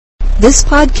This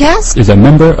podcast is a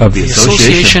member of the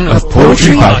Association of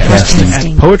Poetry Podcasting at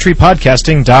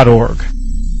poetrypodcasting.org.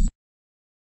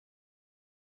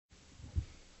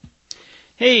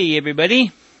 Hey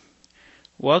everybody,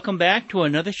 welcome back to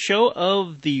another show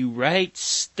of The Right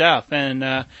Stuff,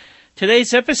 and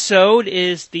today's episode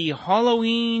is the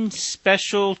Halloween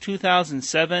Special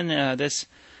 2007. This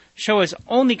show is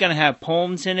only going to have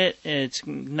poems in it. It's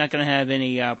not going to have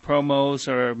any promos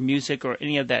or music or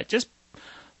any of that, just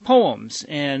poems,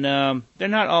 and they're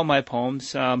not all my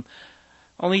poems,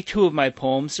 only two of my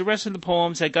poems. The rest of the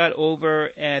poems I got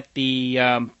over at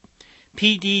the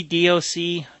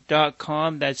pddoc.com,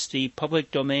 that's the public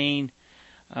domain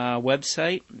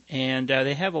website, and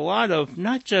they have a lot of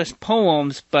not just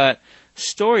poems but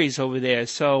stories over there,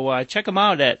 so check them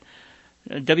out at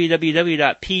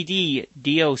www.pddoc.com.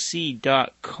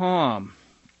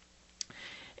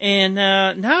 And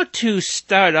now to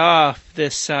start off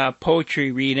this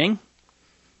poetry reading,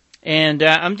 and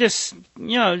I'm just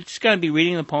going to be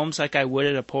reading the poems like I would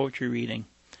at a poetry reading.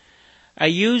 I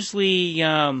usually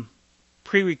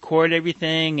pre-record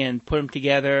everything and put them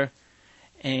together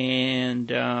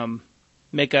and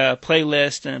make a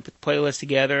playlist and put the playlist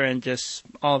together and just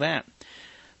all that.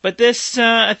 But this,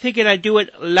 I figured I'd do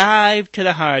it live to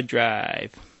the hard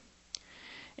drive.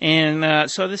 And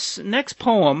so this next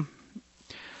poem,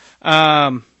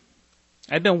 I've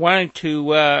been wanting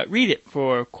to read it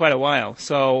for quite a while.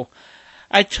 So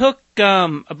I took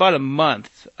about a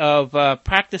month of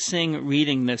practicing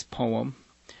reading this poem.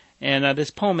 And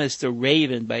this poem is The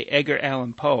Raven by Edgar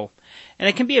Allan Poe. And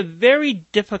it can be a very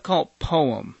difficult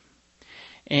poem.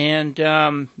 And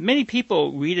many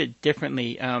people read it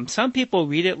differently. Some people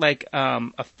read it like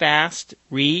a fast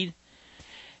read.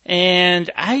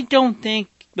 And I don't think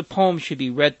the poem should be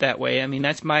read that way. I mean,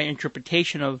 that's my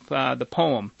interpretation of the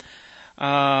poem.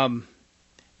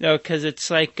 Because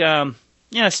it's like,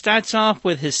 it starts off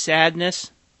with his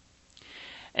sadness.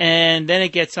 And then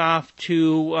it gets off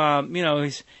to,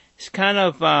 he's kind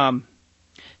of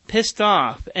pissed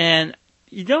off. And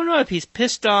you don't know if he's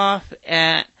pissed off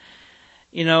at,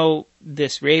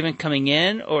 this raven coming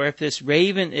in, or if this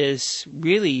raven is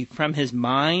really from his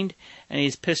mind, and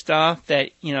he's pissed off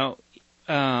that,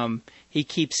 he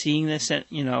keeps seeing this,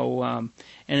 in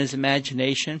his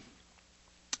imagination.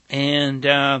 And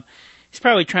he's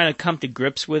probably trying to come to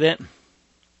grips with it.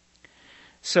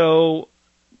 So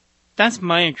that's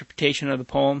my interpretation of the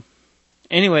poem.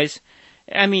 Anyways,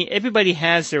 I mean, everybody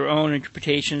has their own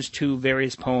interpretations to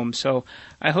various poems, so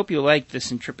I hope you like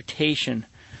this interpretation.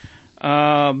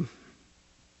 And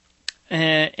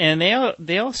they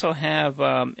also have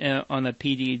on the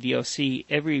PDDOC,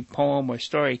 every poem or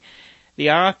story, the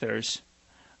authors,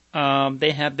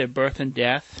 they have their birth and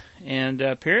death, and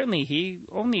apparently he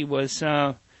only was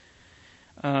in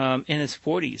his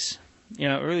 40s,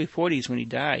 early 40s when he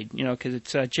died, because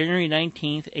it's January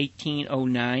 19th,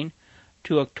 1809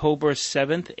 to October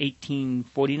 7th,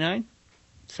 1849.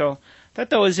 So I thought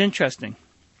that was interesting.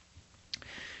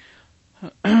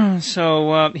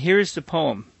 So here's the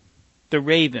poem, The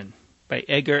Raven by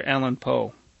Edgar Allan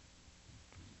Poe.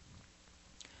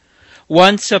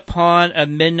 Once upon a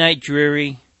midnight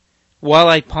dreary, while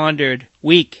I pondered,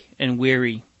 weak and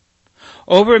weary,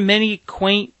 over many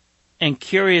quaint and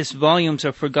curious volumes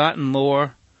of forgotten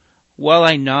lore, while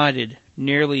I nodded,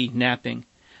 nearly napping,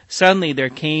 suddenly there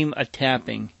came a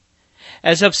tapping,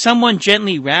 as of someone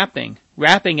gently rapping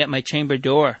at my chamber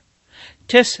door.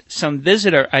 "'Tis some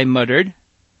visitor," I muttered,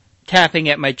 tapping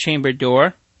at my chamber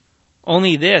door.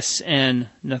 Only this and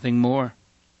nothing more.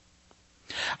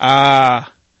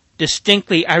 Ah,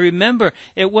 distinctly I remember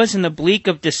it was in the bleak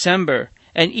of December,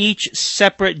 and each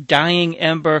separate dying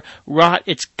ember wrought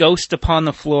its ghost upon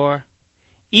the floor.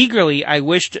 Eagerly I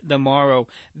wished the morrow,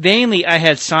 vainly I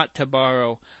had sought to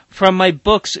borrow from my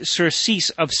books surcease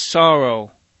of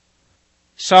sorrow.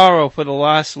 Sorrow for the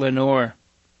lost Lenore,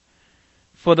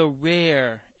 for the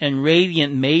rare and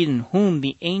radiant maiden whom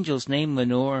the angels name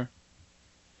Lenore,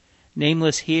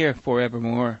 nameless here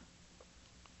forevermore.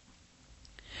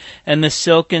 And the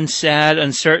silken, sad,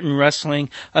 uncertain rustling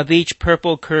of each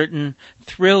purple curtain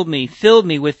thrilled me, filled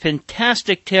me with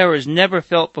fantastic terrors never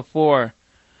felt before,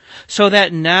 so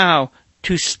that now,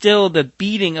 to still the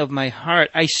beating of my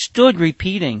heart, I stood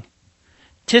repeating,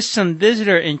 "'Tis some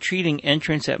visitor entreating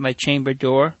entrance at my chamber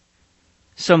door,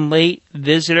 some late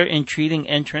visitor entreating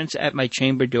entrance at my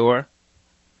chamber door.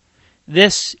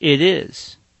 This it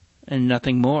is, and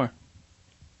nothing more."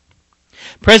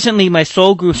 Presently my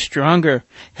soul grew stronger,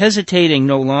 hesitating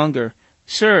no longer.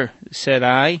 "Sir," said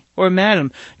I, "or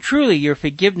madam, truly your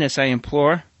forgiveness I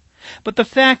implore. But the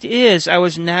fact is I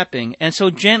was napping, and so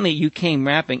gently you came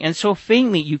rapping, and so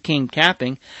faintly you came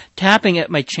tapping at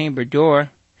my chamber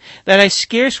door, that I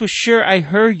scarce was sure I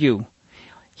heard you.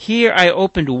 Here I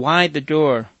opened wide the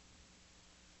door.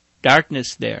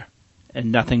 Darkness there,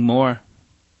 and nothing more.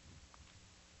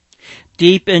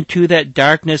 Deep into that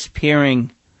darkness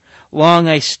peering, long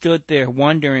I stood there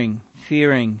wondering,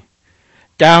 fearing,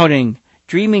 doubting,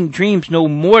 dreaming dreams no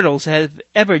mortals have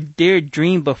ever dared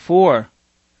dream before.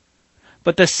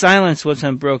 But the silence was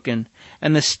unbroken,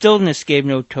 and the stillness gave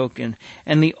no token,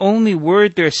 and the only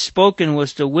word there spoken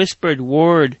was the whispered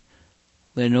word,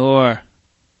 Lenore.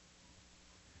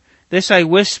 This I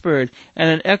whispered, and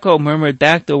an echo murmured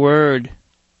back the word,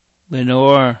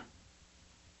 Lenore.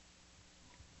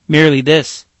 Merely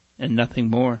this, and nothing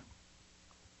more.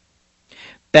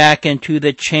 Back into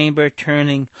the chamber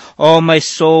turning, all my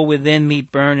soul within me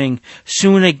burning,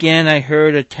 soon again I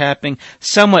heard a tapping,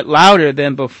 somewhat louder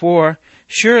than before.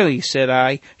 Surely, said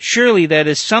I, surely that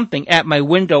is something at my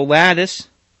window lattice.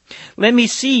 Let me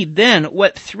see, then,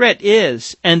 what threat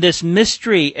is, and this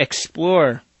mystery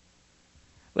explore.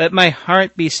 Let my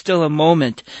heart be still a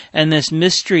moment, and this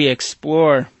mystery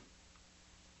explore.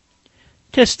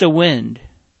 'Tis the wind,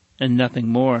 and nothing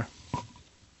more.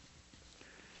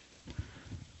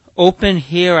 Open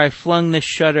here I flung the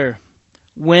shutter,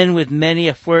 when with many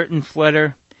a flirt and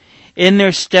flutter, in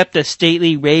there stepped a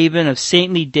stately raven of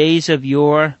saintly days of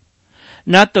yore.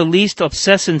 Not the least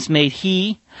obsessence made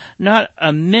he, not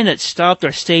a minute stopped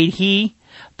or stayed he,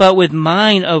 but with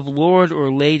mien of lord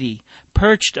or lady,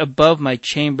 perched above my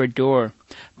chamber door,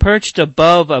 perched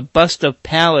above a bust of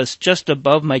Pallas just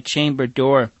above my chamber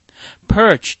door,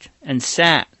 perched and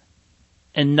sat,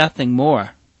 and nothing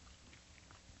more.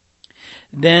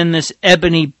 Then this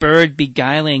ebony bird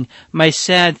beguiling my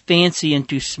sad fancy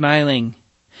into smiling,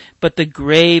 but the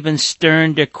grave and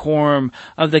stern decorum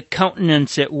of the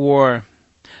countenance it wore.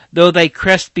 Though thy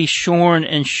crest be shorn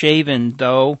and shaven,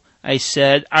 thou, I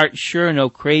said, art sure no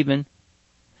craven.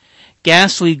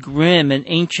 Ghastly grim and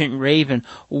ancient raven,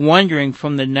 wandering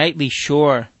from the nightly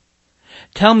shore,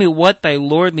 tell me what thy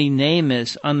lordly name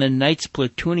is on the night's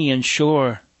Plutonian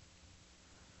shore.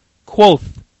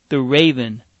 Quoth the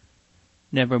raven,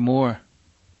 nevermore.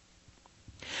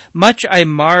 Much I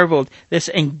marveled this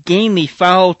ungainly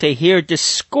fowl to hear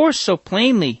discourse so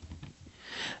plainly,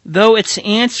 though its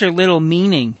answer little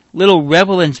meaning, little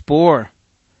relevance bore.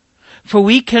 For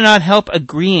we cannot help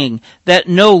agreeing that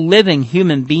no living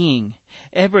human being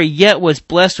ever yet was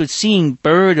blessed with seeing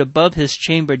bird above his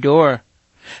chamber door,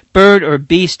 bird or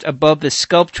beast above the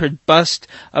sculptured bust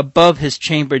above his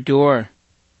chamber door,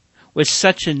 with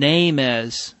such a name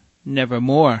as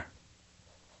Nevermore.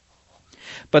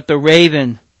 But the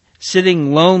raven,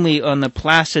 sitting lonely on the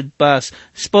placid bust,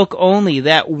 spoke only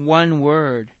that one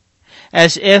word,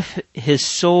 as if his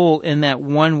soul in that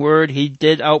one word he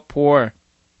did outpour.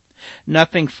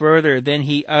 Nothing further than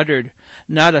he uttered,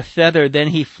 not a feather than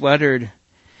he fluttered,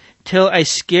 till I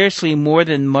scarcely more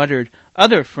than muttered,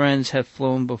 other friends have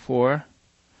flown before.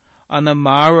 On the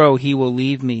morrow he will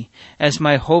leave me, as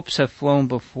my hopes have flown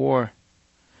before.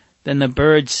 Then the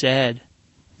bird said,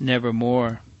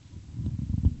 nevermore.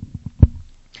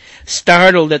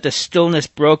 Startled at the stillness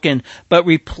broken, but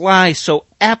reply so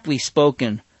aptly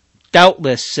spoken,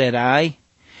 doubtless, said I,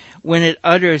 when it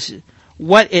utters,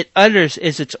 what it utters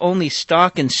is its only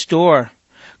stock and store,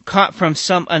 caught from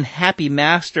some unhappy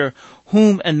master,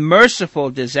 whom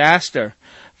unmerciful disaster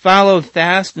followed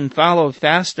fast and followed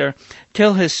faster,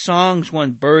 till his songs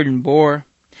one burden bore,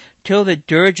 till the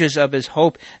dirges of his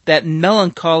hope that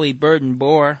melancholy burden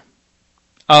bore,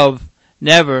 of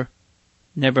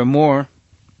nevermore.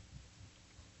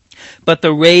 But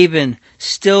the raven,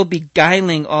 still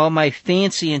beguiling all my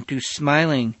fancy into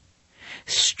smiling,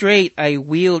 straight I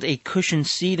wheeled a cushioned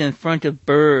seat in front of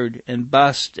bird and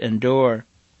bust and door.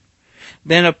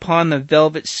 Then upon the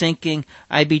velvet sinking,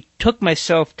 I betook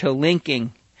myself to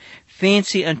linking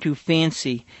fancy unto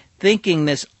fancy, thinking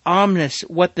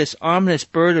what this ominous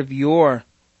bird of yore,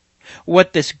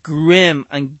 what this grim,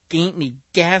 ungainly,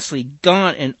 ghastly,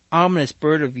 gaunt, and ominous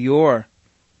bird of yore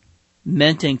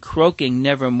meant in croaking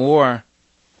nevermore.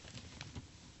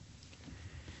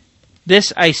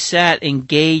 This I sat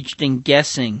engaged in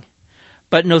guessing,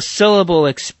 but no syllable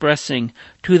expressing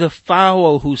to the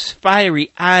fowl whose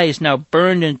fiery eyes now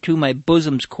burned into my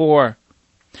bosom's core.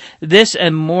 This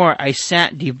and more I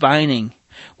sat divining,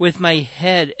 with my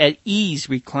head at ease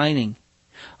reclining,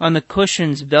 on the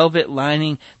cushion's velvet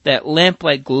lining that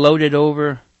lamplight gloated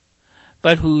over,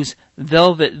 but whose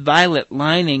velvet violet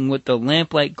lining with the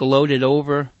lamplight gloated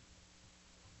over.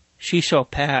 She shall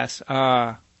pass,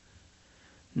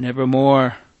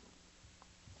 nevermore.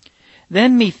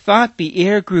 Then methought the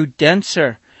air grew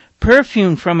denser,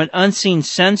 perfumed from an unseen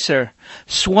censer,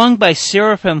 swung by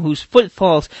seraphim whose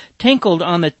footfalls tinkled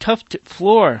on the tufted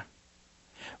floor.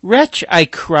 Wretch, I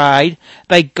cried,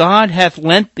 thy God hath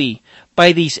lent thee,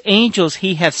 by these angels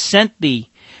he hath sent thee,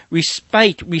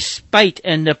 respite,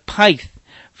 and a pith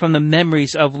from the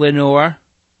memories of Lenore.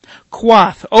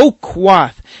 Quaff, oh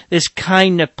quaff, this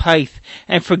kind Nepith,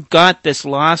 and forgot this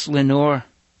lost Lenore.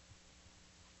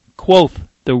 Quoth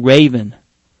the raven,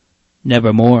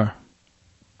 nevermore.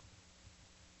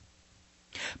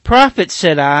 Prophet,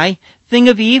 said I, thing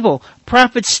of evil,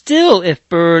 prophet still if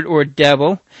bird or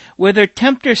devil, whether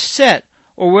tempter set,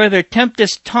 or whether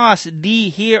tempest toss thee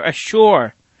here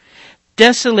ashore,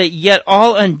 desolate yet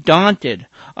all undaunted,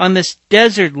 on this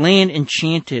desert land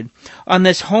enchanted, on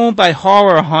this home by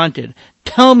horror haunted,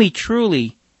 tell me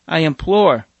truly, I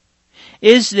implore,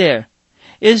 is there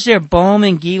balm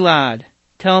in Gilead?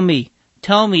 Tell me,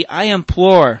 I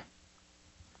implore.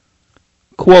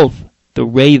 Quoth the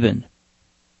raven,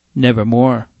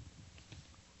 nevermore.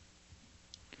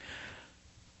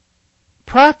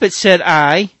 Prophet, said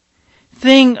I,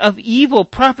 thing of evil,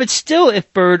 prophet still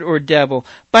if bird or devil,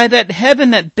 by that heaven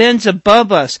that bends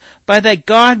above us, by that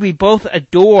God we both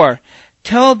adore,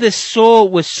 tell this soul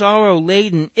with sorrow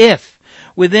laden if,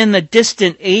 within the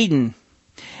distant Aden,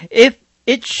 if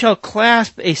it shall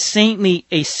clasp a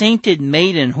sainted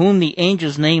maiden whom the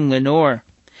angels name Lenore,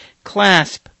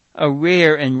 clasp a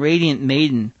rare and radiant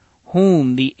maiden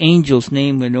whom the angels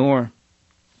name Lenore.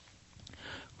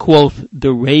 Quoth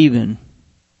the raven,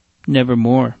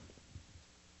 nevermore.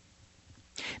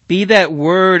 Be that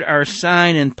word our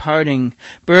sign in parting,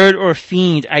 bird or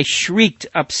fiend, I shrieked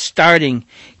upstarting,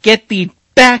 get thee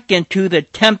back into the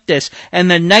tempest and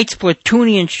the night's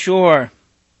Plutonian shore.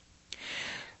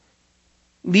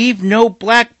 Leave no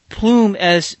black plume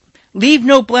as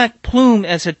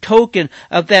a token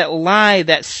of that lie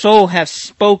that soul hath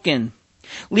spoken.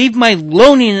 Leave my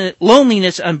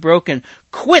loneliness unbroken.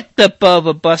 Quit the above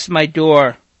abust my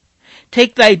door.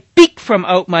 Take thy beak from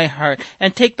out my heart,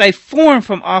 and take thy form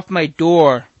from off my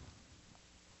door.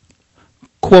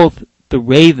 Quoth the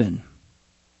raven,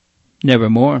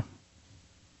 nevermore.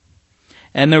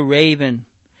 And the raven,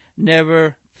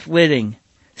 never flitting,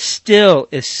 still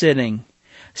is sitting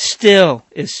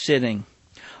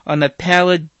on the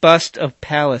pallid bust of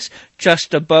Pallas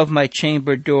just above my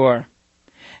chamber door.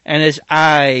 And his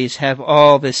eyes have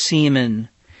all the semen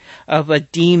of a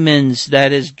demon's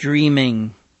that is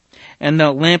dreaming, and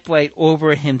the lamplight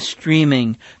over him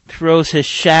streaming throws his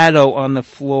shadow on the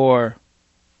floor.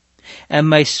 And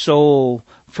my soul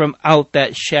from out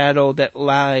that shadow that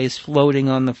lies floating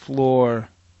on the floor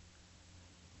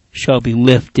shall be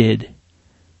lifted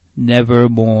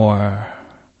nevermore.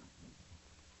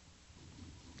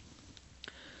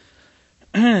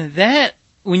 That,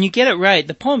 when you get it right,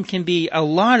 the poem can be a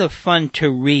lot of fun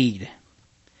to read.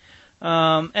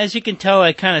 As you can tell,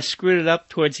 I kind of screwed it up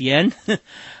towards the end.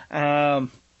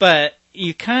 But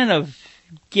you kind of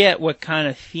get what kind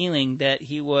of feeling that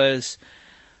he was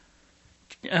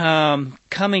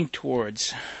coming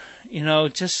towards.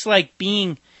 Just like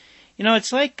being,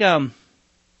 it's like, when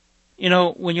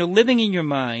you're living in your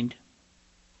mind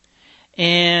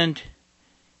and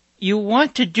you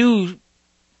want to do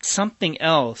something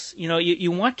else.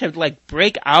 You want to like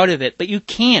break out of it, but you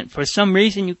can't. For some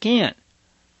reason you can't.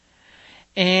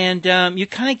 And you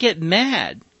kind of get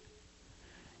mad.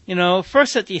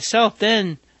 First at yourself,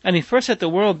 first at the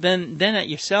world, then at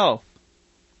yourself.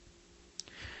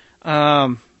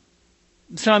 So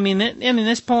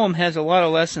this poem has a lot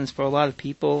of lessons for a lot of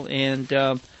people, and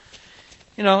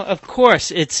of course,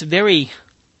 it's very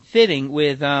fitting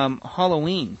with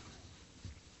Halloween.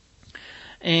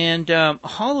 And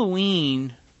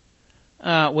Halloween,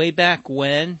 way back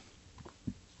when,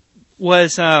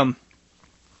 was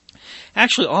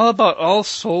actually all about All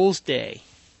Souls Day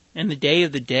and the Day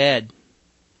of the Dead.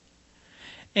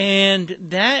 And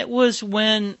that was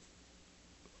when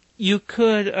you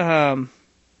could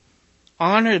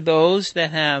honor those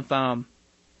that have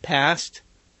passed,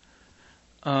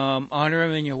 honor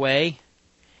them in your way.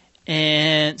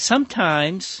 And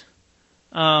sometimes,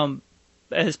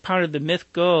 as part of the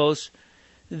myth goes,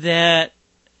 that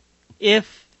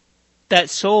if that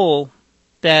soul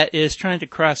that is trying to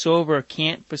cross over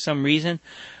can't for some reason,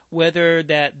 whether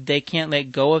that they can't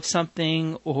let go of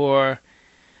something or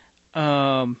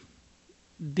the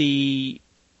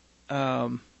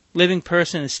living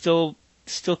person is still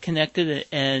connected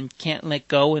and can't let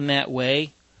go in that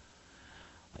way,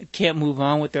 can't move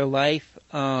on with their life,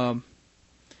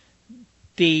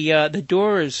 the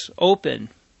door is open.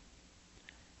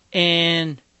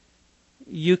 And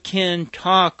you can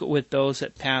talk with those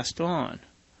that passed on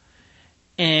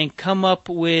and come up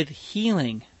with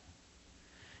healing.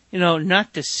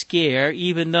 Not to scare,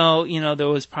 even though, there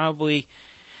was probably,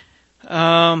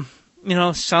 some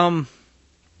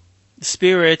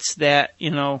spirits that,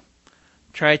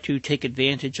 try to take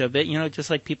advantage of it, just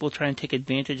like people try and take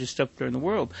advantage of stuff during the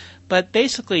world. But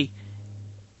basically,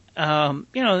 that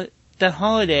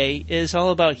holiday is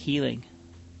all about healing.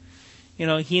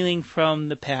 Healing from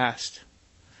the past.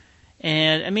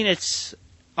 And, it's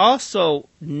also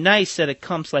nice that it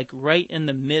comes, like, right in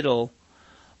the middle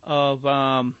of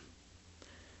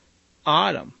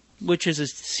autumn, which is a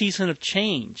season of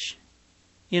change.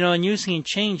 And usually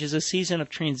change is a season of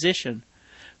transition,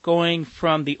 going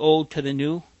from the old to the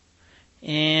new.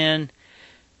 And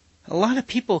a lot of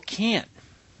people can't.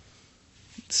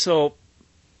 So,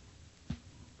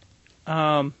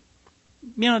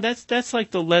 that's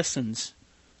like the lessons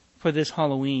for this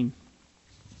Halloween.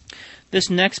 This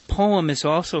next poem is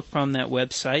also from that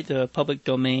website, the public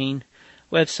domain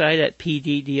website at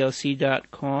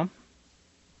pddlc.com.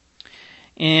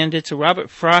 And it's a Robert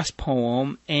Frost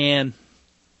poem. And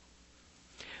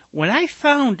when I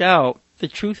found out the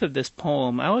truth of this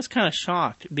poem, I was kind of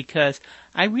shocked because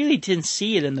I really didn't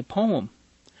see it in the poem.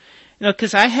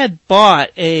 Because I had bought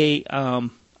a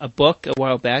book a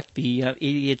while back, The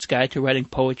Idiot's Guide to Writing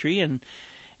Poetry, and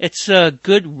it's a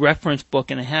good reference book,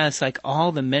 and it has like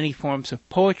all the many forms of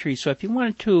poetry. So if you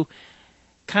wanted to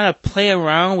kind of play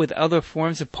around with other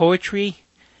forms of poetry,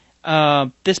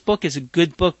 this book is a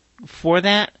good book for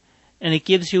that, and it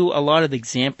gives you a lot of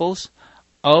examples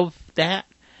of that.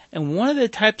 And one of the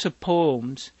types of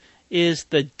poems is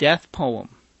the death poem.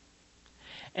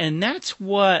 And that's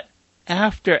what,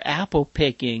 after apple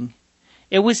picking,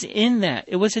 it was in that.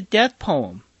 It was a death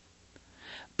poem.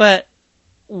 But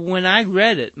when I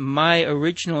read it, my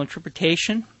original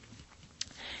interpretation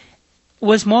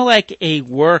was more like a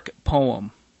work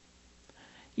poem.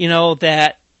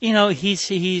 That,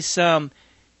 he's done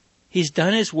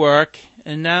his work,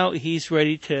 and now he's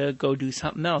ready to go do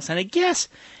something else. And I guess,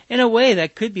 in a way,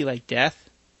 that could be like death.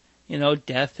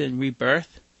 Death and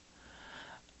rebirth.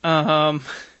 I don't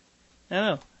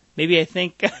know. Maybe I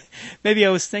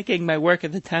was thinking my work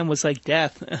at the time was like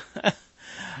death.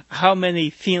 How many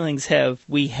feelings have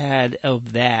we had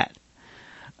of that?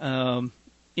 When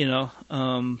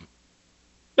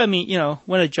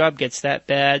a job gets that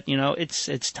bad,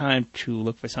 it's time to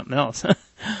look for something else.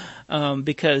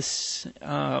 Because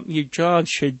your job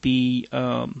should be,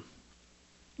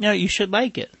 you should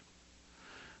like it.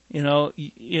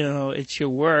 It's your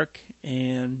work,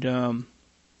 and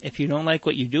if you don't like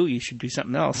what you do, you should do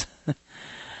something else.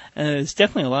 And there's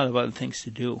definitely a lot of other things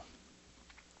to do.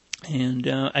 And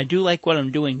I do like what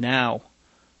I'm doing now,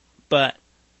 but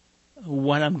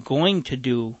what I'm going to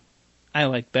do, I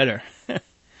like better.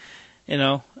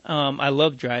 I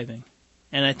love driving,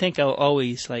 and I think I'll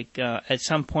always at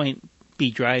some point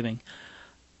be driving.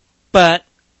 But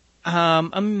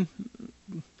I'm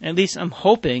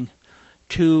hoping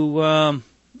to.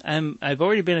 I've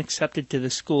already been accepted to the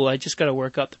school. I just got to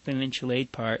work out the financial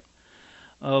aid part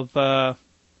of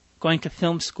going to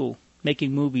film school,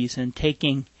 making movies, and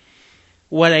taking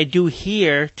what I do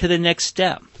here to the next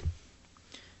step.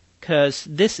 Because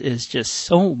this is just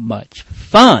so much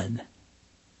fun.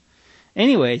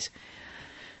 Anyways,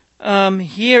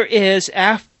 here is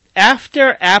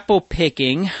After Apple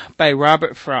Picking by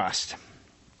Robert Frost.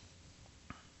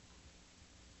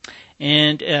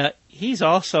 And he's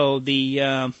also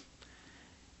the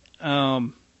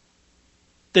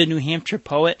New Hampshire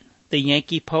poet, the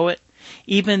Yankee poet.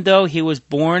 Even though he was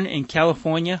born in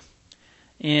California,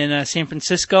 in San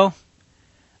Francisco,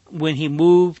 when he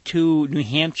moved to New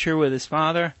Hampshire with his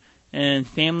father and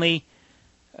family,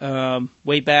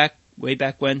 way back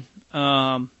when,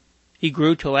 he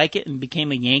grew to like it and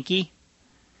became a Yankee.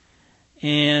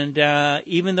 And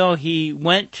even though he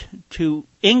went to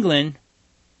England,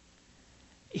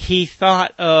 he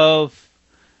thought of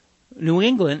New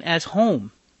England as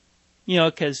home,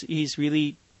 because he's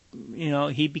really,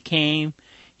 he became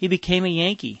a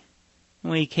Yankee.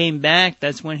 When he came back,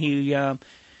 that's when he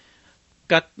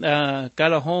got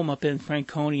a home up in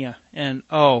Franconia. And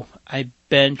I've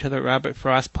been to the Robert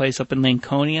Frost place up in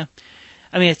Lincolnia.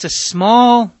 It's a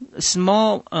small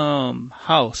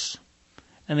house,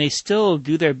 and they still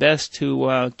do their best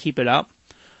to keep it up.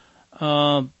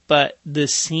 But the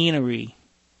scenery,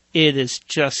 it is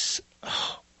just,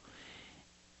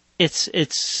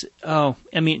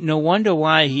 no wonder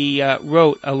why he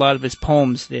wrote a lot of his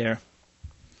poems there.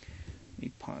 Let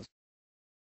me pause.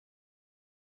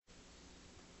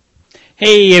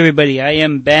 Hey everybody, I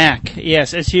am back.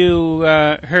 Yes, as you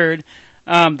heard,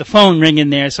 the phone ringing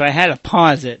there, so I had to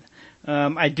pause it.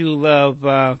 I do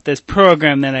love this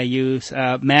program that I use,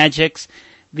 Magix,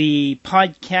 the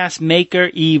Podcast Maker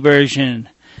e-version.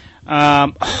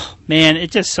 Oh, man,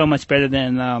 it's just so much better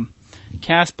than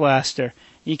Cast Blaster.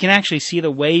 You can actually see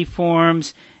the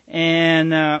waveforms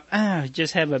and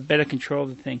just have a better control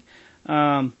of the thing.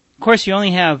 Of course, you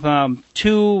only have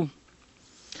two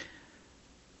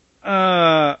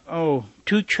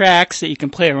tracks that you can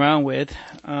play around with.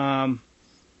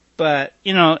 But,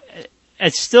 you know,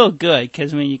 it's still good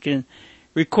because, I mean, you can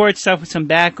record stuff with some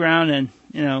background and,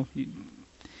 you know,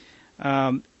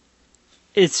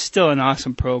 it's still an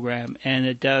awesome program, and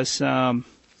it does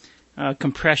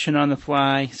compression on the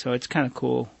fly, so it's kind of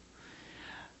cool.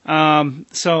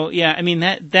 So, yeah, I mean,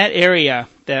 that area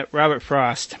that Robert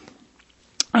Frost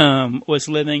was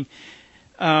living,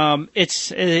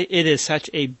 it is such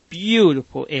a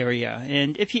beautiful area,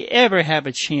 and if you ever have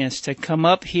a chance to come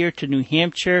up here to New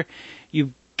Hampshire,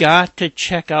 you've got to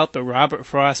check out the Robert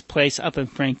Frost place up in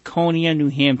Franconia, New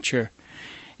Hampshire.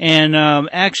 And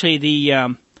actually,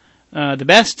 the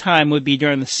best time would be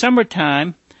during the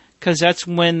summertime, because that's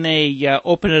when they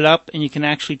open it up and you can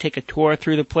actually take a tour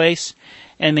through the place.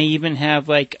 And they even have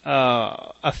like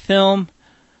a film,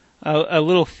 a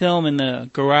little film in the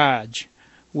garage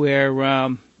where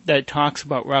that talks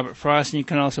about Robert Frost, and you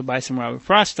can also buy some Robert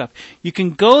Frost stuff. You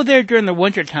can go there during the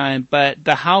wintertime, but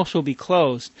the house will be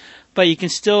closed. But you can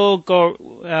still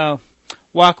go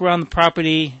walk around the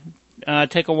property,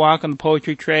 take a walk on the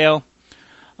poetry trail.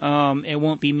 It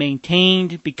won't be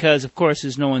maintained because, of course,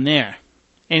 there's no one there.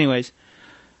 Anyways,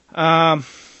 New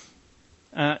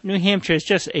Hampshire is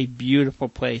just a beautiful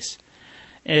place.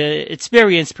 It's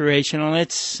very inspirational.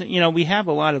 It's, you know, we have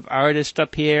a lot of artists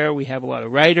up here. We have a lot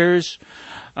of writers.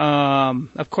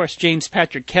 Of course, James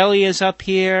Patrick Kelly is up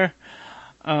here.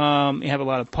 We have a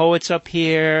lot of poets up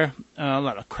here. A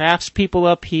lot of craftspeople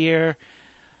up here.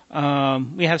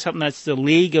 We have something that's the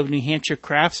League of New Hampshire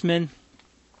Craftsmen.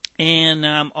 And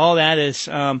all that is,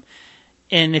 and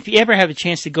if you ever have a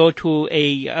chance to go to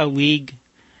a league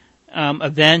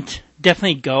event,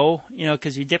 definitely go, you know,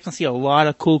 because you definitely see a lot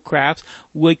of cool crafts,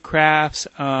 wood crafts,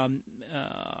 yarn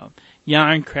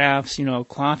crafts, you know,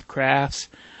 cloth crafts,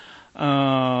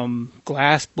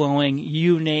 glass blowing,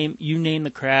 you name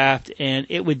the craft, and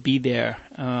it would be there.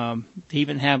 They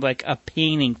even have like a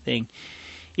painting thing,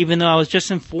 even though I was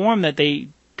just informed that they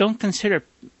don't consider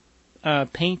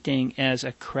painting as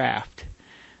a craft.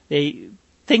 They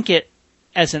think it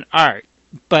as an art,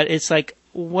 but it's like,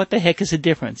 what the heck is the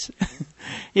difference?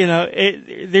 You know,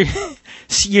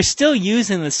 you're still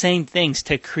using the same things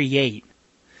to create.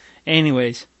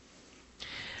 Anyways,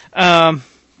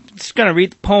 just gonna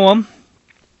read the poem.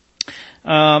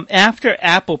 After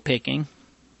Apple Picking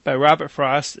by Robert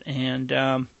Frost, and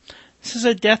this is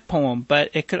a death poem, but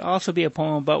it could also be a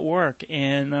poem about work.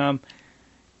 And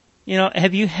you know,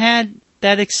 have you had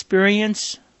that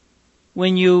experience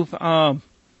when you've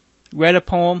read a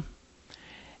poem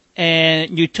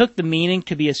and you took the meaning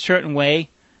to be a certain way,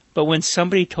 but when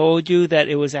somebody told you that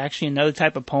it was actually another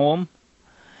type of poem,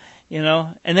 you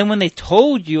know, and then when they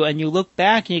told you and you look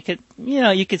back and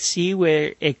you could see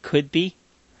where it could be.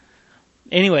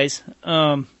 Anyways,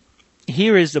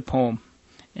 here is the poem,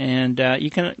 and you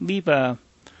can leave a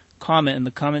comment in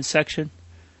the comment section,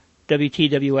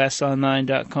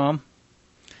 WTWSonline.com.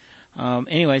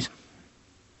 Anyways,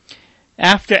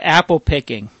 After Apple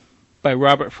Picking by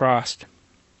Robert Frost.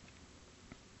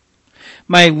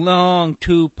 My long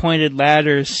two-pointed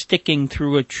ladder's sticking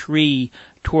through a tree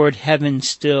toward heaven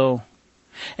still,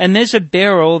 and there's a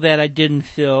barrel that I didn't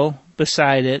fill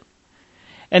beside it,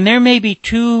 and there may be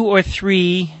 2 or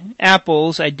 3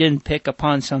 apples I didn't pick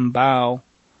upon some bough,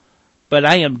 but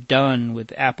I am done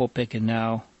with apple picking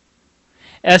now.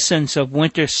 Essence of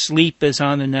winter sleep is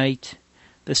on the night,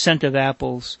 the scent of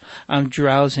apples I'm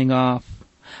drowsing off.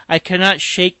 I cannot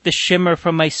shake the shimmer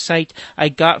from my sight I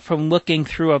got from looking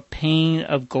through a pane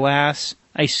of glass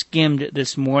I skimmed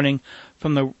this morning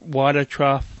from the water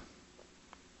trough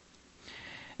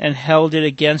and held it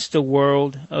against a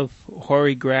world of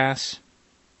hoary grass.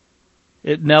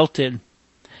 It melted,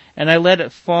 and I let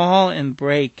it fall and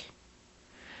break.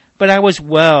 But I was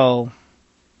well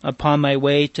upon my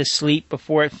way to sleep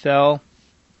before it fell,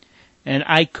 and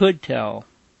I could tell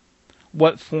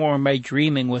what form my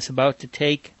dreaming was about to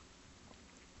take.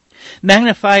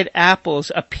 Magnified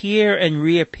apples appear and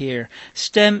reappear,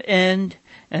 stem end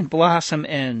and blossom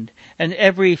end, and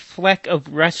every fleck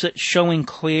of russet showing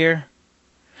clear.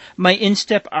 My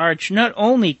instep arch not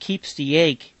only keeps the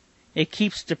ache, it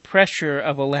keeps the pressure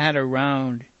of a ladder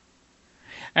round.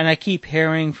 And I keep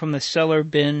hearing from the cellar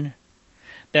bin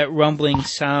that rumbling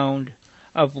sound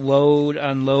of load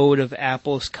on load of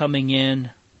apples coming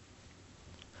in.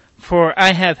 For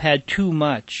I have had too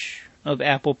much of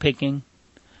apple picking.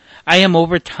 I am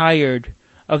overtired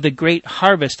of the great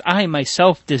harvest I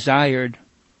myself desired.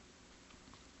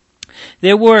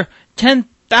 There were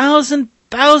 10,000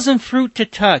 fruit to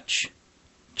touch,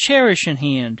 cherish in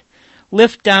hand,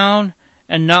 lift down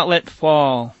and not let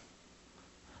fall.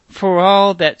 For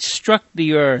all that struck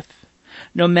the earth,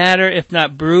 no matter if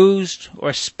not bruised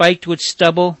or spiked with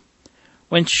stubble,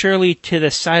 went surely to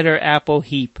the cider apple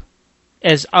heap,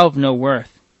 as of no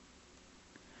worth.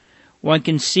 One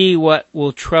can see what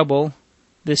will trouble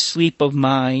this sleep of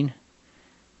mine,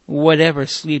 whatever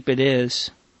sleep it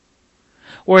is.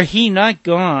 Were he not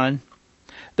gone,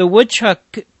 the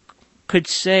woodchuck could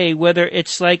say whether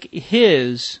it's like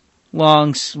his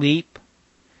long sleep,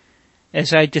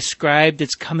 as I described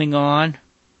its coming on,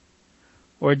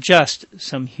 or just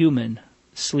some human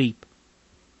sleep.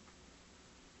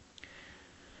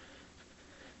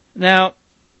 Now,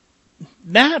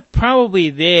 that probably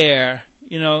there,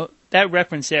 that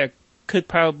reference there could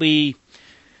probably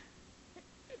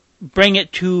bring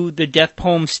it to the death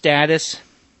poem status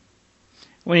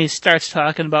when he starts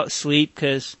talking about sleep,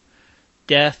 because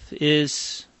death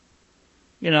is,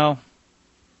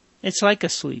 it's like a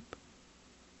sleep,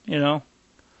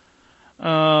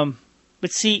 But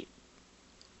see,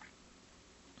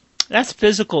 that's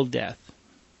physical death.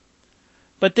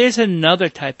 But there's another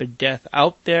type of death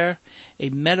out there, a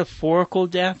metaphorical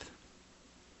death.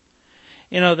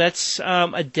 That's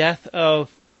a death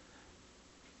of,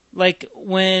 like,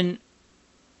 when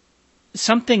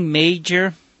something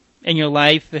major in your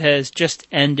life has just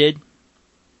ended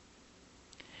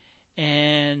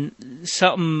and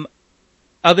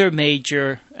another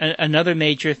major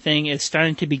thing is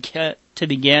starting to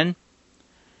begin.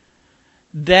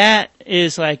 That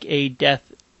is like a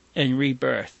death and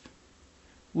rebirth,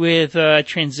 with a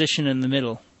transition in the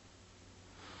middle,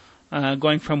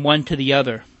 going from one to the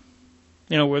other,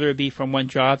 whether it be from one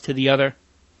job to the other,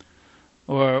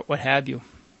 or what have you.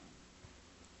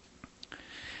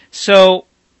 So,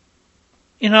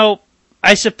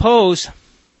 I suppose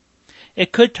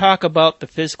it could talk about the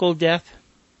physical death,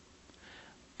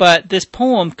 but this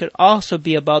poem could also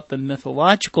be about the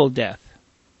mythological death,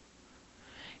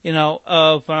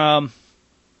 of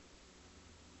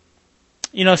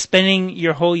spending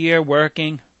your whole year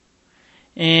working,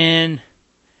 and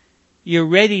you're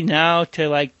ready now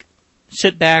to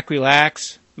sit back,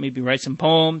 relax, maybe write some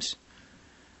poems,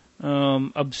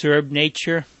 observe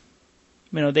nature.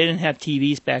 They didn't have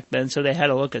TVs back then, so they had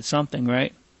to look at something,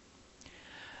 right?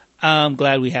 I'm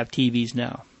glad we have TVs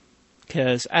now,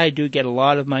 because I do get a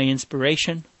lot of my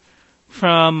inspiration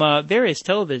from various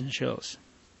television shows.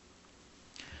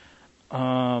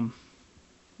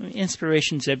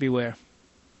 Inspiration's everywhere.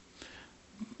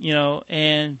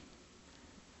 And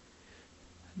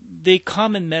the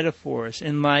common metaphors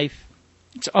in life,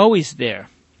 it's always there.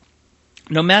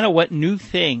 No matter what new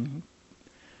thing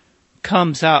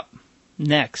comes up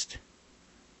next,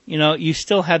 you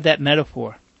still have that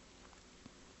metaphor.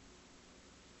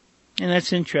 And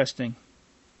that's interesting.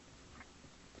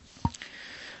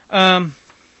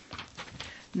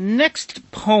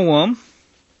 Next poem.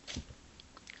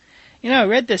 I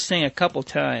read this thing a couple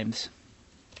times.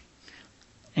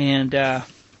 And, I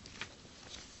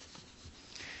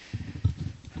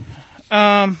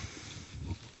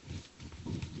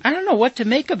don't know what to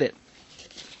make of it.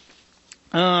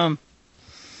 I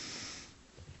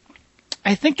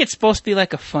think it's supposed to be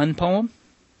like a fun poem.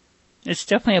 It's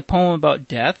definitely a poem about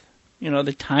death.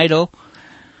 The title,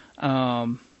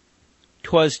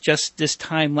 'Twas just this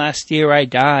time last year I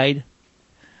died,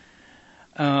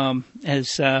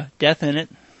 has death in it.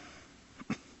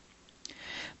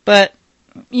 But,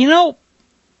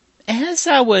 as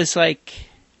I was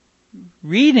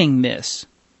reading this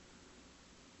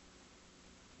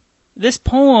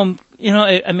poem,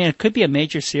 it could be a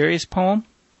major serious poem.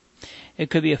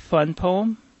 It could be a fun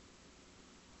poem.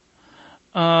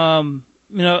 A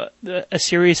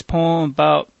serious poem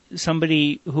about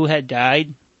somebody who had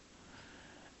died,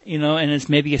 and is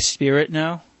maybe a spirit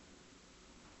now.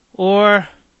 Or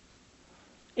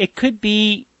it could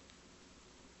be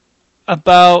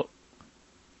about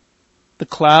the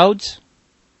clouds,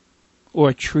 or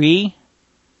a tree,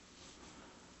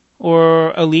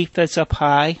 or a leaf that's up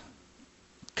high.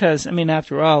 Because,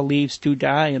 after all, leaves do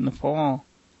die in the fall.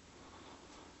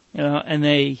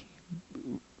 And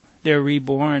they're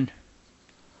reborn.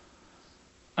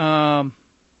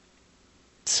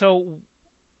 So,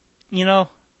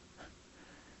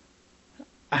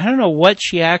 I don't know what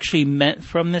she actually meant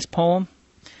from this poem,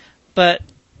 but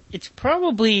it's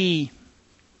probably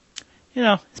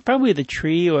it's probably the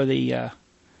tree or the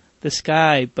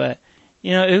sky, but,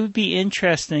 it would be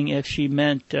interesting if she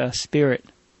meant spirit.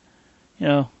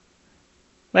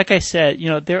 Like I said,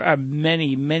 there are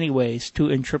many, many ways to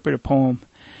interpret a poem,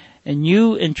 and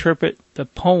you interpret the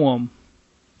poem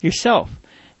yourself.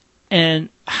 And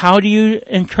how do you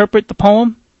interpret the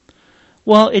poem?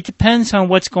 Well, it depends on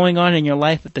what's going on in your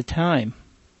life at the time.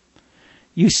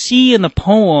 You see in the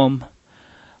poem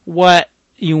what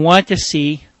you want to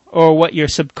see, or what your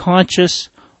subconscious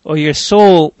or your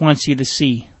soul wants you to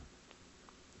see.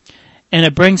 And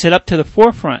it brings it up to the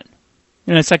forefront.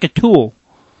 It's like a tool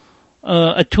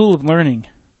of learning.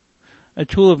 A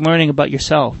tool of learning about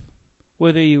yourself,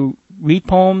 whether you read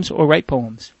poems or write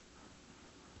poems.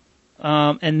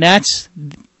 And that's,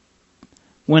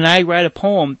 when I write a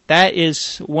poem, that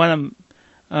is what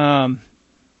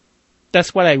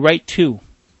that's what I write to.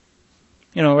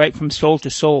 Right from soul to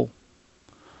soul.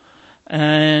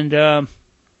 And I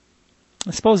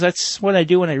suppose that's what I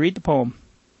do when I read the poem.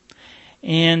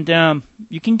 And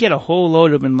you can get a whole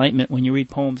load of enlightenment when you read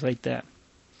poems like that.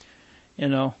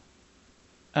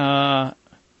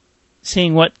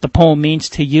 Seeing what the poem means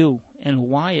to you and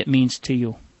why it means to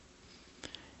you.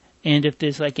 And if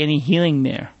there's like any healing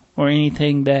there or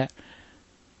anything that,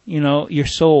 your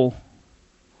soul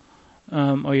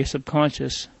or your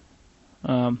subconscious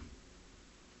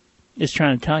is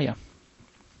trying to tell you.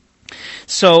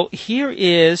 So here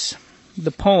is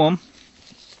the poem.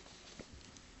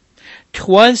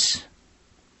 Let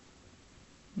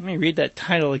me read that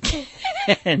title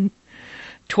again.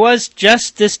 'Twas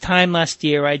just this time last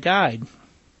year I died.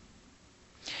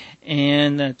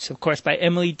 And that's, of course, by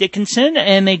Emily Dickinson,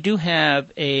 and they do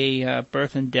have a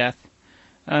birth and death.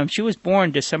 She was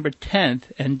born December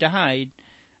 10th and died,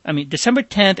 December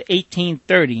 10th,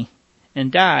 1830,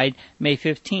 and died May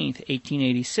 15th,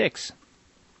 1886.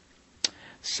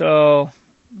 So,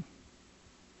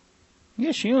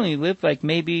 yeah, she only lived like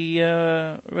maybe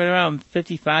right around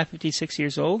 55, 56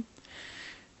 years old.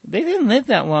 They didn't live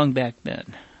that long back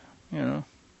then,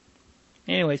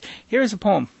 Anyways, here's a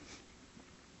poem.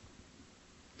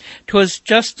 'Twas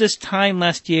just this time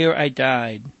last year I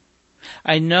died.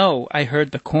 I know I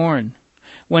heard the corn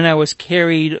when I was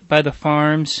carried by the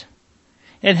farms.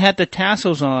 It had the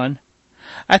tassels on.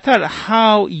 I thought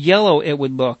how yellow it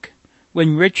would look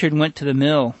when Richard went to the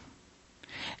mill.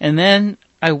 And then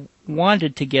I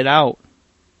wanted to get out,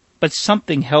 but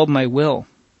something held my will.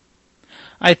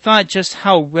 I thought just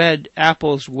how red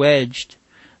apples wedged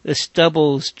the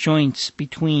stubble's joints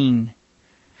between,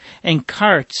 and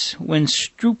carts when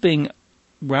strooping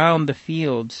round the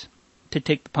fields to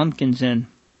take the pumpkins in.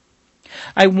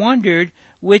 I wondered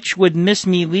which would miss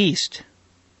me least,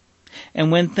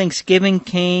 and when Thanksgiving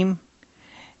came,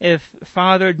 if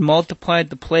father'd multiplied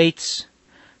the plates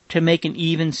to make an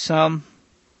even sum,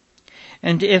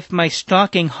 and if my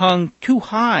stocking hung too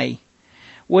high,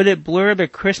 would it blur the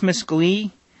Christmas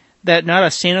glee that not a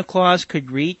Santa Claus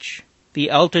could reach the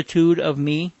altitude of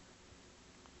me?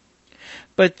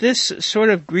 But this sort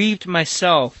of grieved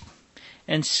myself,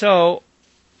 and so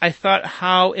I thought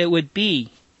how it would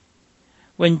be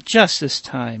when just this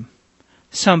time,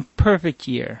 some perfect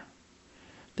year,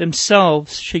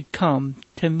 themselves should come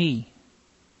to me.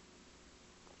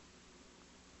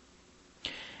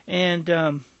 And,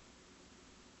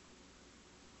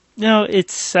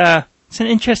 it's an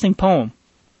interesting poem.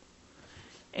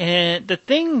 And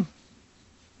the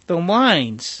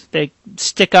lines, they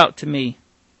stick out to me.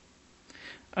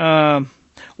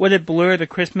 Would it blur the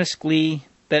Christmas glee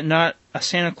that not a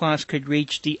Santa Claus could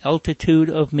reach the altitude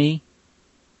of me?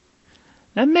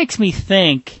 That makes me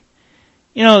think,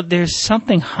 there's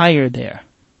something higher there.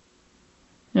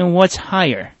 And what's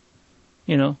higher?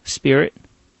 Spirit,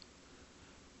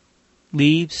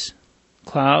 leaves,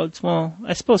 clouds. Well,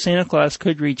 I suppose Santa Claus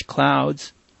could reach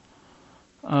clouds.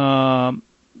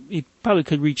 He probably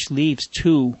could reach leaves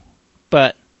too,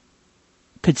 but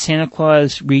could Santa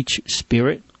Claus reach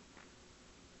spirit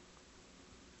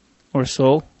or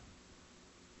soul?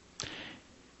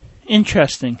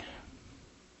 Interesting.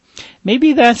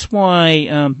 Maybe that's why,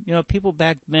 people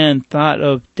back then thought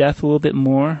of death a little bit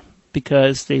more,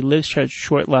 because they lived such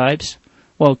short lives,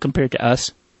 well, compared to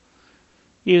us.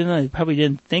 Even though they probably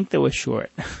didn't think they were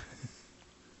short.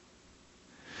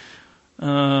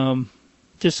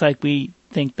 Just like we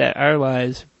think that our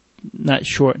lives not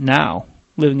short now,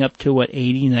 living up to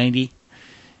 80, 90,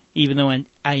 even though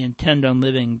I intend on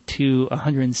living to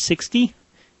 160,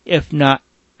 if not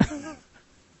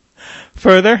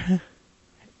further.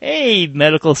 Hey,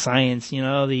 medical science,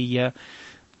 the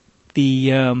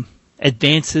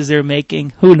advances they're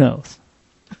making, who knows?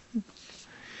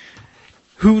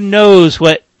 Who knows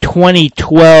what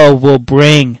 2012 will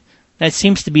bring. That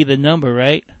seems to be the number,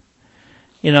 right?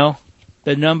 You know,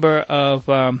 the number of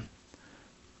our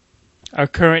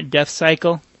current death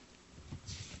cycle.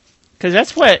 Because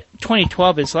that's what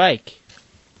 2012 is like.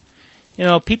 You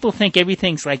know, people think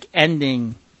everything's like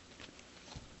ending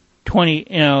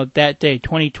that day,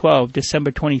 2012,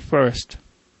 December 21st,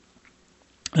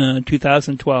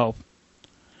 2012.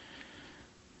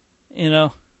 You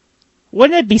know,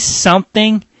 wouldn't it be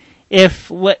something if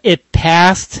it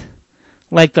passed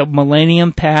like the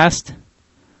millennium passed?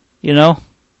 You know?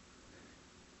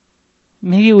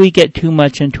 Maybe we get too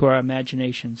much into our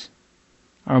imaginations,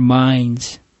 our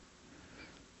minds.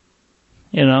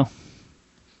 You know?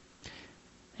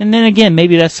 And then again,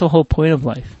 maybe that's the whole point of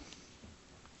life.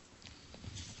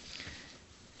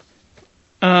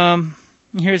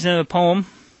 Here's another poem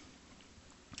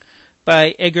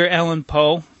by Edgar Allan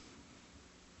Poe.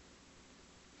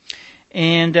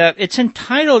 And it's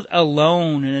entitled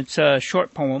Alone, and it's a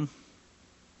short poem.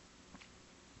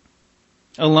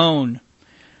 Alone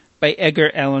by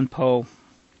Edgar Allan Poe.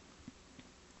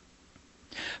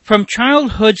 From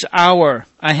childhood's hour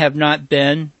I have not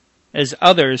been as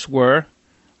others were.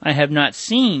 I have not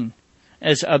seen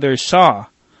as others saw,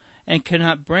 and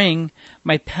cannot bring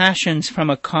my passions from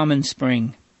a common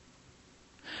spring.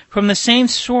 From the same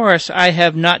source I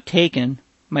have not taken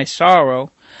my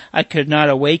sorrow I could not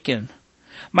awaken,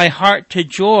 my heart to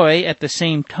joy at the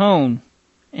same tone,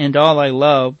 and all I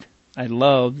loved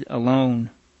alone.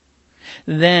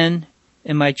 Then,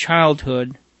 in my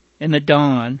childhood, in the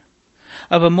dawn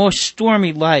of a most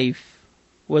stormy life,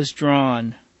 was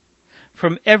drawn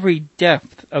from every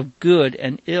depth of good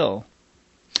and ill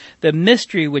the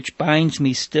mystery which binds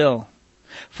me still,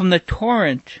 from the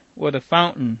torrent or the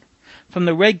fountain, from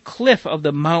the red cliff of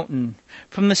the mountain,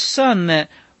 from the sun that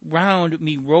round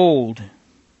me rolled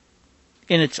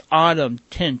in its autumn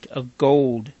tint of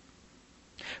gold,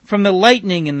 from the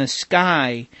lightning in the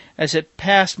sky as it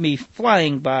passed me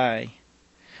flying by,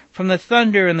 from the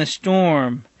thunder and the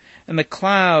storm and the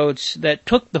clouds that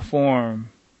took the form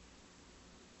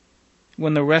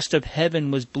when the rest of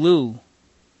heaven was blue,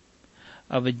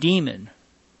 of a demon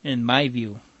in my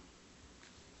view.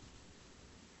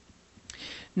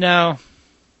 Now,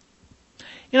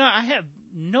 you know, I have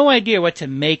no idea what to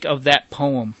make of that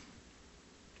poem.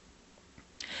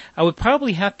 I would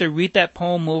probably have to read that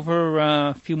poem over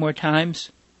a few more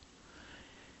times.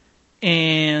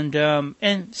 And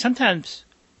sometimes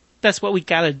that's what we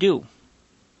gotta do.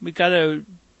 We gotta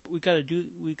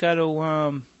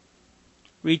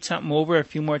read something over a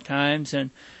few more times and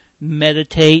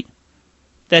meditate.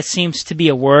 That seems to be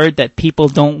a word that people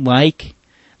don't like.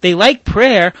 They like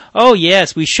prayer. Oh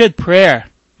yes, we should pray.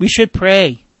 We should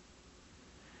pray.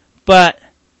 But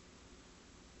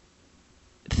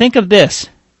think of this.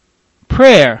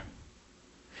 Prayer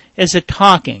is a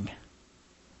talking.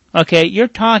 Okay, you're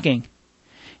talking.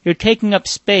 You're taking up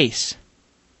space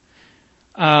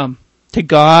to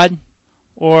God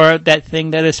or that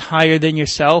thing that is higher than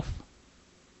yourself.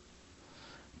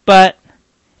 But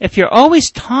if you're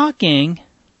always talking,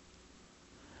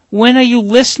 when are you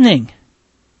listening?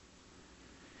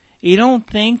 You don't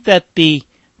think that the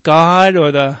God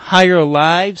or the higher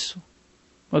lives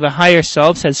or the higher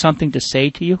selves has something to say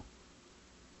to you?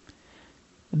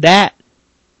 That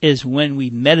is when we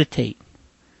meditate.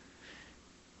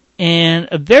 And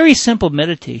a very simple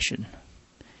meditation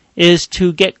is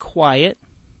to get quiet,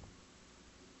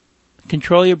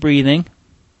 control your breathing,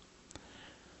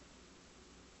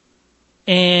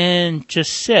 and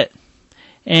just sit.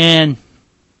 And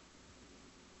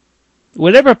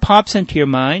whatever pops into your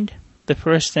mind, the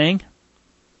first thing,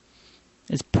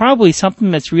 is probably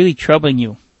something that's really troubling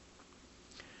you.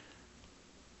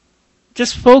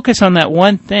 Just focus on that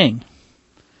one thing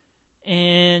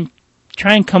and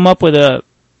try and come up with a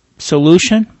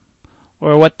solution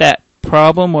or what that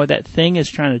problem or that thing is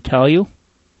trying to tell you.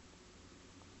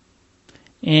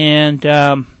 And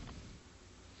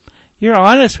you're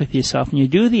honest with yourself and you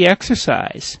do the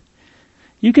exercise.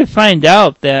 You can find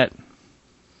out that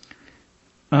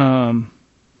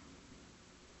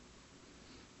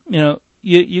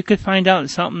you could find out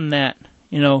something that,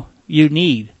 you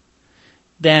need.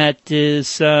 That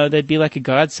is, that'd be like a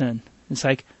godsend. It's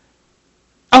like,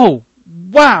 oh,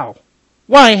 wow!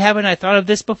 Why haven't I thought of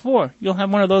this before? You'll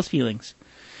have one of those feelings.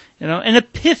 An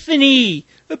epiphany!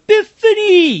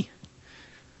 Epiphany!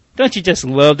 Don't you just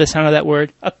love the sound of that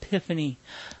word? Epiphany.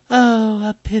 Oh,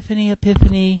 epiphany,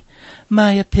 epiphany,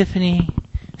 my epiphany.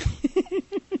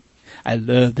 I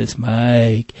love this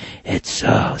mic. It's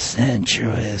so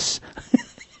sensuous.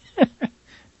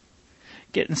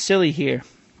 Getting silly here.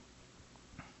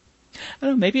 I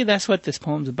don't know, maybe that's what this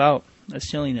poem's about, that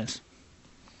silliness.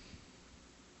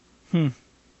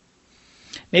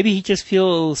 Maybe he just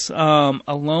feels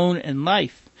alone in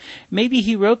life. Maybe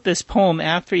he wrote this poem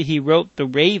after he wrote The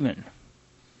Raven.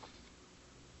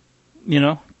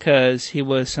 Because he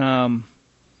was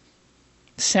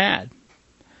sad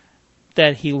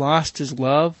that he lost his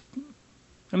love.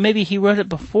 Or maybe he wrote it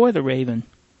before The Raven.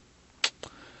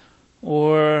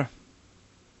 Or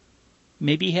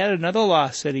maybe he had another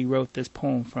loss that he wrote this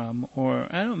poem from. Or,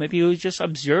 I don't know, maybe he was just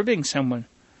observing someone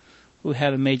who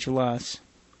had a major loss.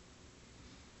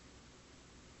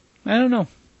 I don't know.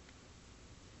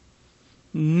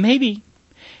 Maybe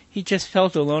he just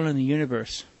felt alone in the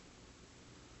universe.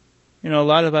 A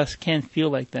lot of us can feel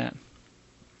like that.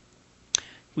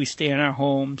 We stay in our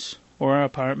homes or our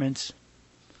apartments,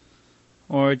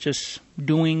 or just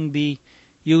doing the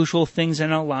usual things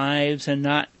in our lives and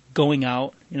not going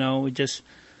out. We just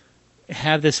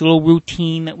have this little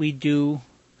routine that we do.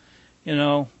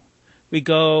 We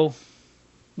go,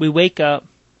 we wake up,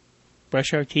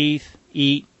 brush our teeth,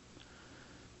 eat,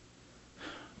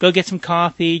 go get some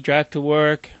coffee, drive to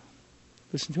work,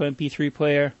 listen to an MP3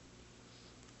 player,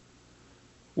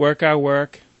 work our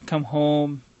work, come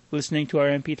home, listening to our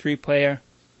MP3 player,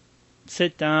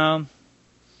 sit down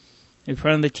in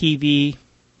front of the TV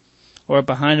or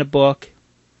behind a book,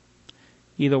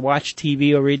 either watch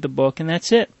TV or read the book, and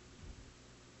that's it.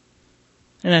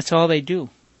 And that's all they do.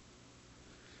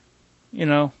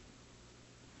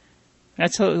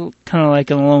 That's kind of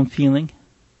like an alone feeling.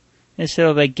 Instead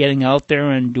of like getting out there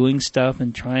and doing stuff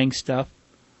and trying stuff.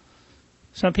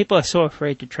 Some people are so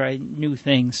afraid to try new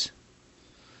things.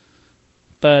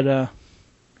 But,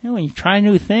 when you try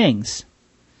new things,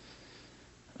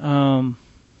 there's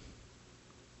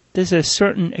a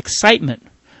certain excitement,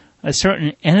 a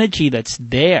certain energy that's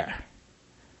there.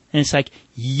 And it's like,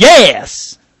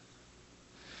 yes!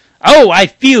 Oh, I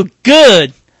feel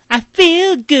good! I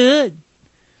feel good!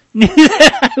 Knew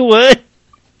that I would.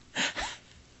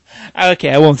 Okay,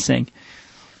 I won't sing.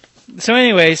 So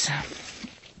anyways,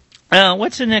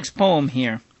 what's the next poem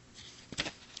here?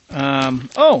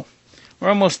 We're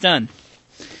almost done.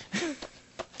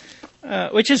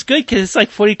 Which is good because it's like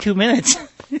 42 minutes.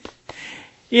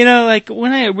 Like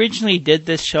when I originally did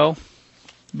this show,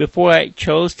 before I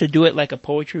chose to do it like a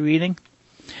poetry reading,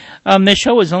 the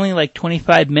show was only like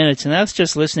 25 minutes, and that's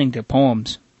just listening to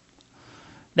poems.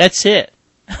 That's it.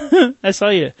 That's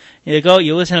all you go,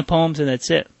 you listen to poems, and that's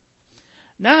it.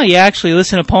 Now you actually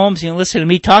listen to poems, you listen to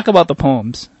me talk about the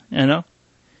poems,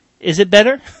 Is it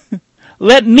better?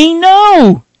 Let me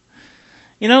know!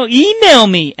 Email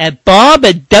me at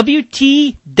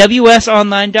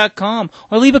bob@wtwsonline.com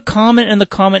or leave a comment in the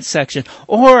comment section.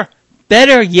 Or,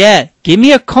 better yet, give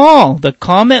me a call. The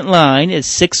comment line is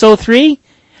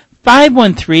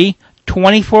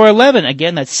 603-513-2411.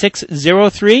 Again, that's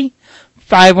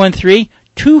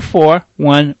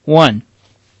 603-513-2411.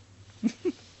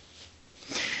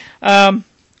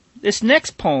 This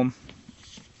next poem,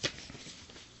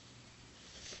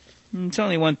 it's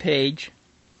only one page.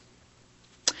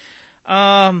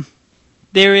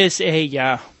 There is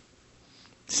a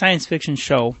science fiction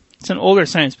show. It's an older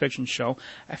science fiction show.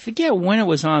 I forget when it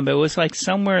was on, but it was like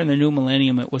somewhere in the new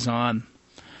millennium it was on.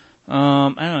 I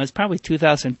don't know, it's probably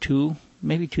 2002,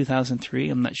 maybe 2003,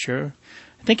 I'm not sure.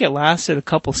 I think it lasted a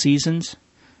couple seasons.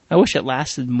 I wish it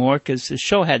lasted more because the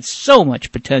show had so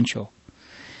much potential.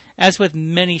 As with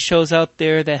many shows out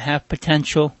there that have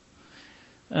potential,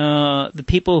 the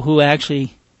people who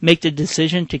actually make the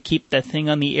decision to keep that thing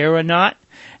on the air or not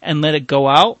and let it go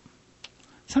out,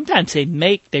 sometimes they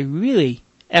really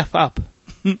F up,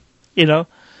 and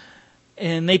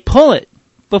they pull it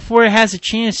before it has a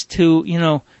chance to,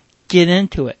 get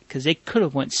into it, because they could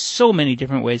have went so many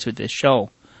different ways with this show.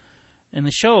 And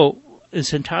the show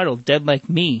is entitled Dead Like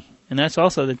Me, and that's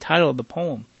also the title of the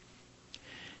poem.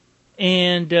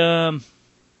 And,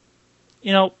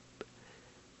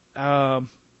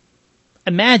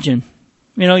 imagine,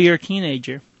 you're a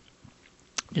teenager,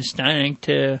 just starting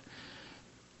to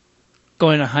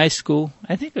go into high school.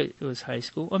 I think it was high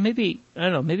school. Or maybe, I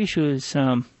don't know, maybe she was,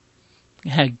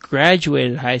 had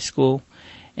graduated high school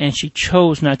and she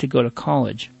chose not to go to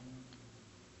college.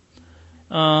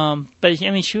 But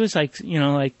she was like,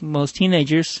 like most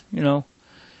teenagers, they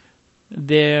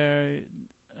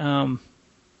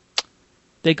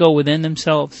go within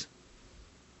themselves.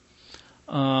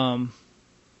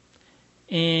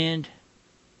 And,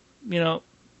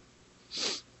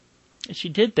 she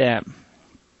did that.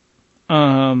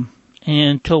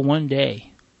 Until one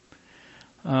day,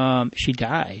 she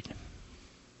died.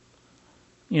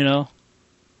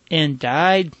 And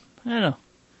died, I don't know,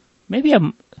 maybe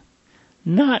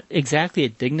not exactly a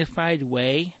dignified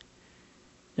way.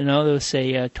 You know, there was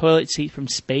a toilet seat from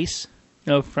space,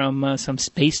 you know, from some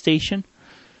space station.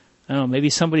 I don't know, maybe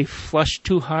somebody flushed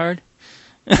too hard.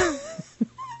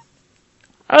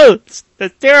 Oh,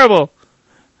 that's terrible.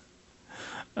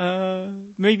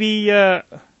 Maybe I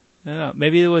don't know,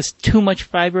 maybe there was too much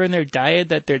fiber in their diet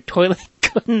that their toilet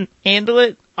couldn't handle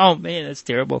it. Oh man, that's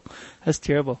terrible. That's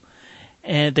terrible.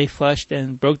 And they flushed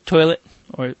and broke the toilet,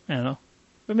 or I don't know,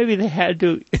 or maybe they had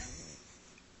to.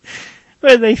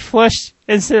 But they flushed,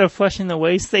 instead of flushing the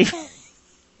waste, they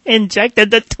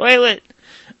injected the toilet.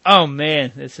 Oh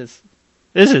man, this is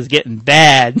getting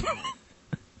bad.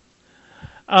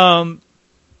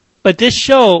 But this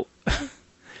show,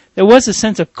 there was a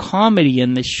sense of comedy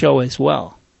in this show as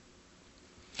well.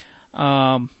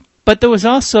 But there was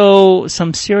also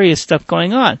some serious stuff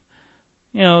going on.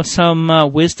 You know,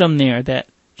 some wisdom there that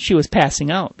she was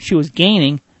passing out. She was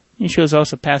gaining, and she was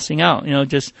also passing out. You know,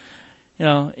 just, you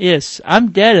know, yes,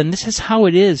 I'm dead, and this is how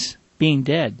it is being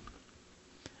dead.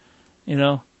 You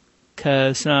know,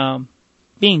 because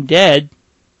being dead,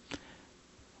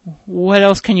 what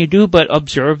else can you do but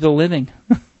observe the living?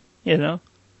 You know?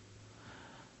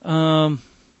 And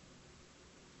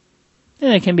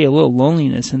there can be a little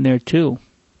loneliness in there too.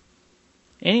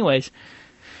 Anyways,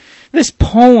 this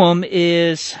poem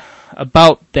is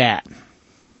about that.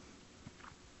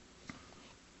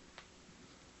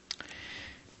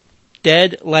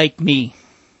 Dead like me.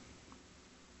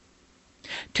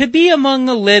 To be among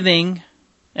the living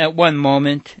at one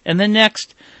moment, and the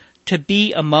next to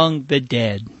be among the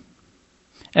dead.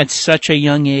 At such a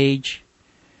young age,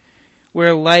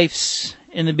 where life's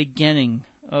in the beginning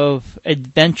of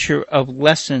adventure of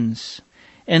lessons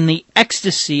and the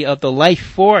ecstasy of the life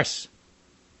force.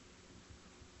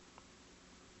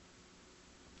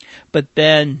 But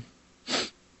then,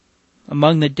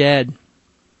 among the dead,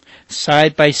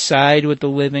 side by side with the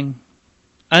living,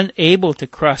 unable to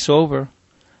cross over,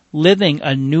 living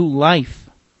a new life,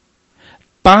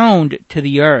 bound to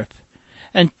the earth,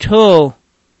 until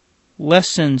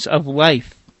lessons of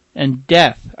life and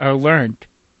death are learned,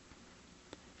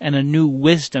 and a new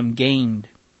wisdom gained.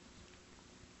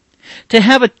 To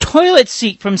have a toilet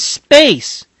seat from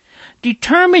space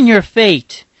determine your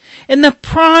fate in the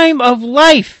prime of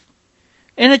life,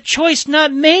 and a choice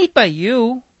not made by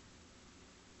you.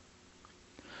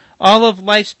 All of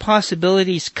life's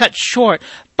possibilities cut short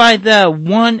by the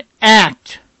one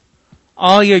act.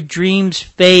 All your dreams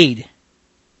fade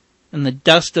in the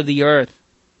dust of the earth.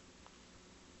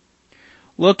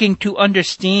 Looking to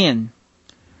understand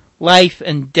life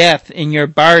and death in your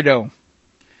bardo,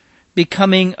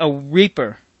 becoming a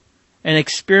reaper and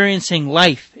experiencing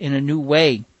life in a new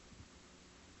way.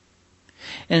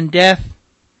 In death,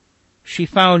 she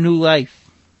found new life,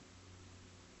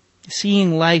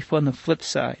 seeing life on the flip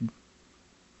side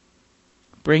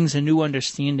brings a new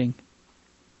understanding.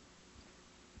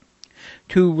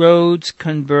 Two roads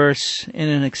converse in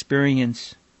an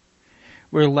experience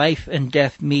where life and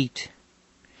death meet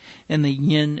in the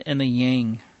yin and the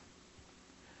yang.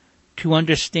 To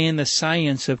understand the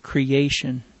science of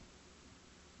creation.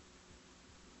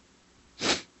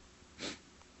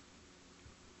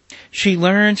 She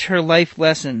learns her life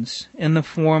lessons in the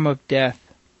form of death,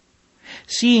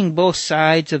 seeing both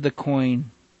sides of the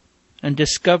coin, and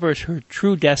discovers her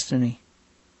true destiny,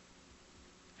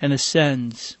 and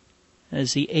ascends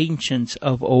as the ancients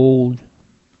of old.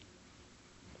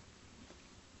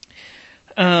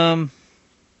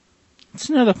 It's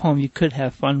another poem you could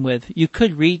have fun with. You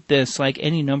could read this like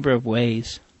any number of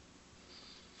ways.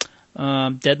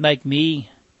 Dead Like Me,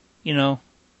 you know,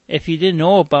 if you didn't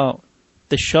know about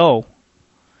the show,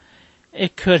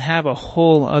 it could have a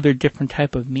whole other different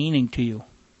type of meaning to you.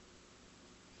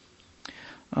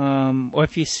 Or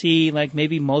if you see like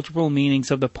maybe multiple meanings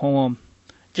of the poem,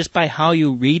 just by how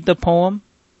you read the poem,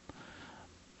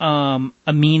 a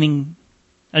new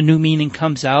meaning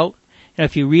comes out. And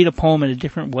if you read a poem in a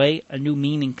different way, a new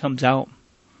meaning comes out.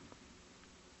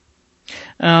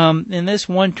 And there's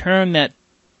one term that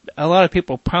a lot of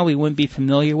people probably wouldn't be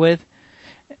familiar with,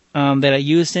 that I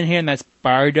used in here, and that's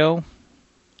bardo.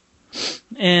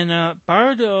 And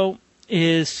bardo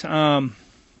is, I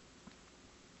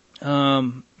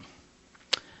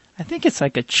think it's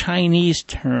like a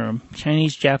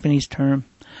Chinese-Japanese term.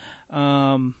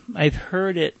 I've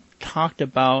heard it talked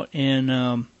about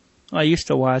in, I used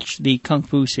to watch the Kung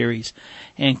Fu series,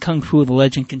 and Kung Fu The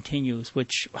Legend Continues,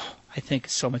 which I think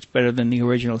is so much better than the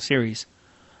original series.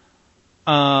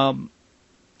 And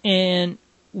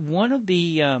one of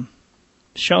the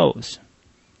shows,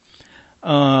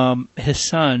 his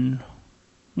son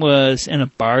was in a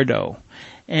bardo,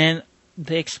 and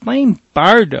they explain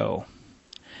bardo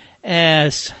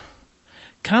as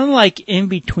kind of like in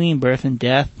between birth and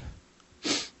death,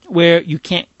 where you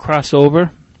can't cross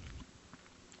over,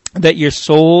 that your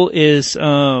soul is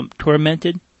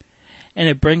tormented, and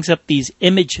it brings up these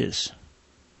images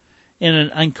in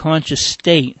an unconscious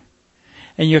state,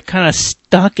 and you're kind of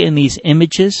stuck in these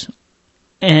images,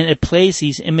 and it plays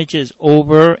these images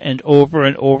over and over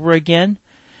and over again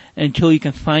until you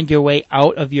can find your way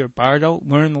out of your bardo,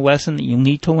 learn the lesson that you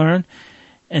need to learn,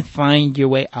 and find your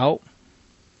way out.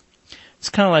 It's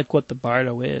kind of like what the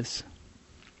bardo is.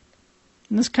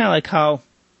 And that's kind of like how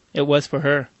it was for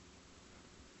her.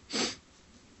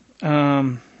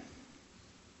 Of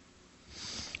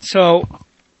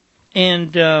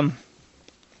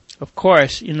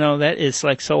course, that is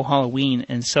like so Halloween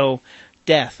and so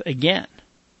death again.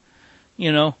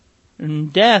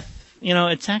 And death,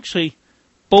 it's actually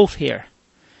both here.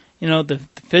 The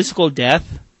physical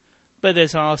death, but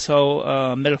there's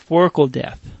also metaphorical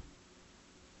death.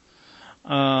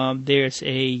 There's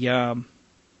a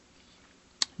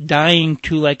dying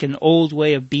to like an old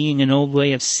way of being, an old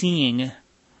way of seeing.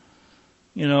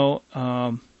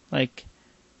 Like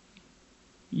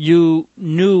you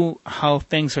knew how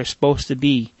things are supposed to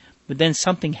be, but then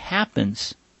something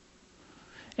happens,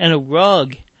 and a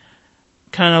rug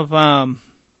kind of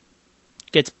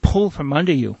gets pulled from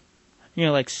under you.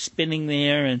 You're like spinning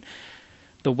there, and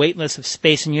the weightless of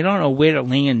space, and you don't know where to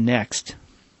land next.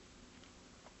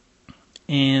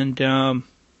 And then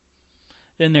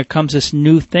there comes this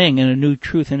new thing and a new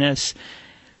truth, and as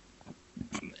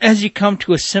you come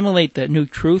to assimilate that new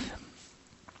truth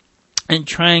and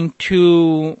trying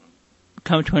to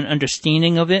come to an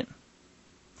understanding of it,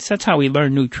 so that's how we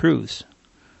learn new truths.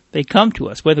 They come to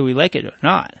us, whether we like it or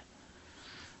not.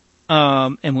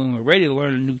 And when we're ready to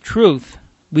learn a new truth,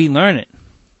 we learn it.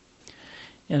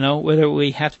 Whether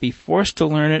we have to be forced to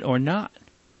learn it or not.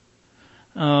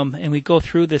 And we go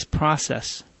through this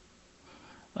process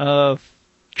of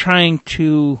trying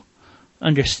to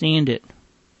understand it.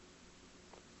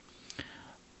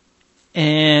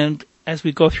 And as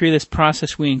we go through this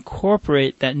process, we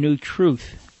incorporate that new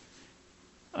truth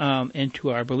into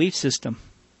our belief system.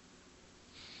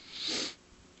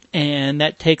 And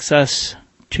that takes us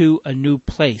to a new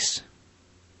place.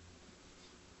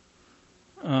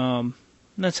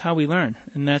 That's how we learn.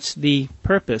 And that's the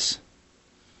purpose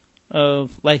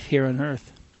of life here on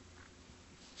Earth.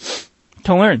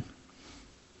 To learn.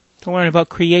 To learn about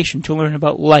creation. To learn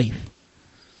about life.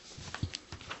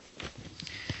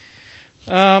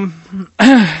 The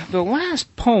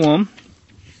last poem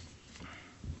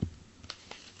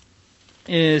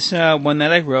is one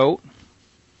that I wrote.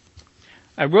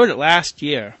 I wrote it last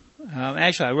year.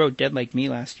 Actually, I wrote Dead Like Me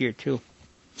last year, too.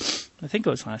 I think it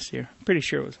was last year. I'm pretty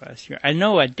sure it was last year. I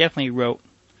know I definitely wrote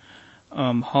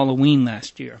Halloween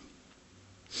last year.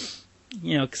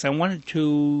 Because I wanted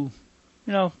to,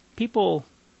 people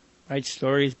write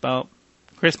stories about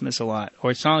Christmas a lot,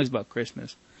 or songs about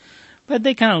Christmas. But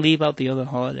they kind of leave out the other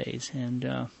holidays. And,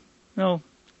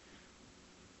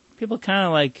 people kind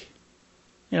of like,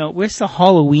 where's the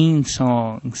Halloween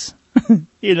songs?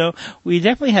 We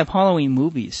definitely have Halloween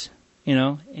movies,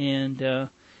 and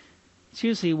it's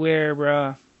usually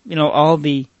where, all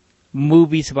the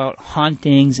movies about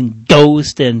hauntings and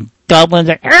ghosts and goblins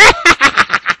are,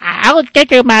 I'll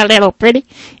get you, my little pretty,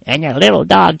 and your little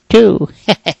dog, too.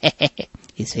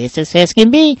 He's fast as fast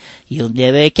can be. You'll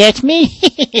never catch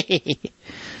me.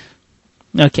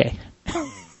 Okay.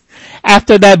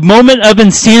 After that moment of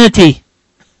insanity,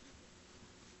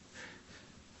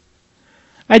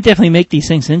 I definitely make these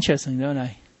things interesting, don't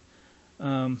I?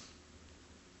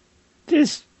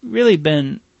 There's really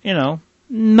been,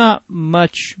 not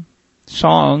much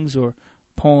songs or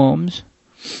poems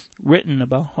written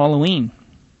about Halloween.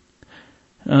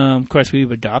 Of course,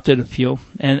 we've adopted a few.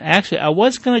 And actually, I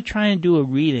was going to try and do a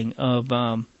reading of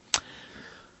can't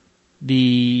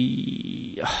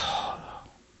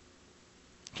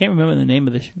remember the name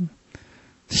of the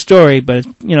story, but,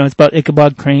 it's about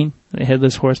Ichabod Crane, the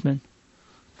Headless Horseman.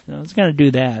 I was going to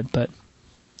do that, but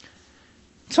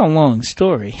it's a long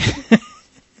story. It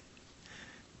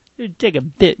would take a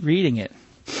bit reading it.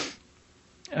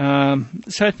 So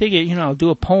I figured, I'll do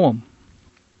a poem.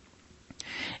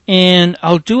 And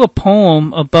I'll do a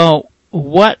poem about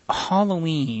what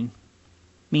Halloween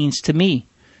means to me.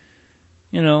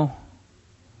 And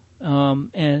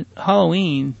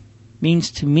Halloween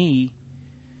means to me,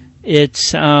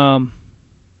 it's, a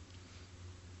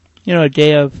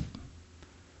day of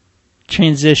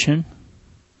transition.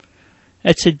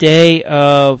 It's a day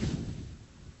of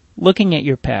looking at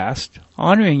your past,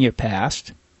 honoring your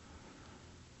past,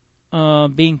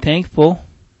 being thankful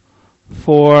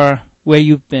for where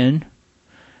you've been,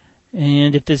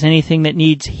 and if there's anything that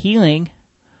needs healing,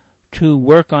 to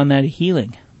work on that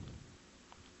healing.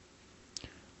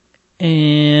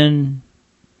 And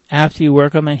after you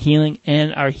work on that healing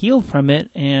and are healed from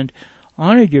it and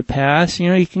honored your past,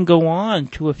 you can go on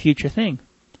to a future thing.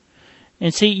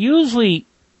 And see, usually,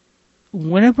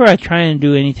 whenever I try and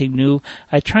do anything new,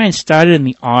 I try and start it in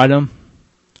the autumn.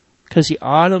 Because the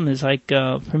autumn is like,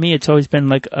 for me, it's always been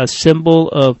like a symbol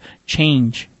of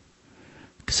change.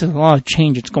 Because there's a lot of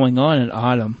change that's going on in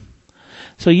autumn.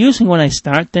 So usually when I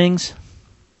start things,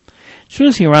 it's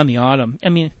usually around the autumn. I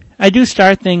mean, I do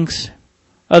start things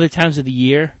other times of the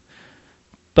year.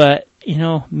 But,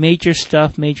 major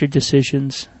stuff, major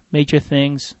decisions, major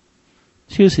things,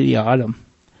 it's usually the autumn.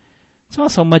 It's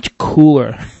also much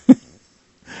cooler.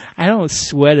 I don't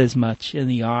sweat as much in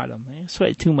the autumn. I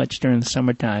sweat too much during the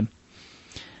summertime.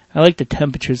 I like the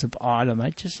temperatures of autumn. I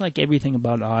just like everything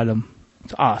about autumn.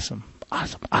 It's awesome.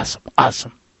 Awesome, awesome,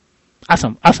 awesome.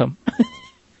 Awesome, awesome.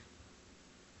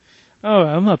 Oh,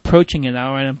 I'm approaching an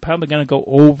hour, and I'm probably going to go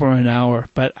over an hour.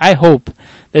 But I hope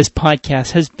this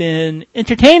podcast has been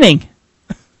entertaining.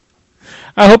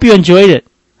 I hope you enjoyed it.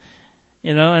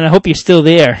 And I hope you're still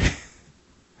there.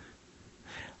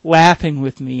 Laughing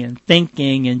with me and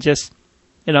thinking and just,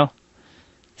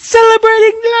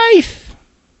 celebrating life.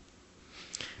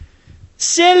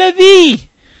 C'est la vie.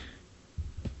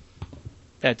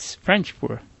 That's French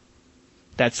for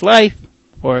that's life,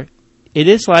 or it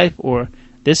is life, or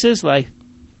this is life.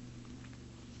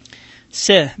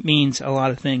 C'est means a lot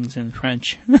of things in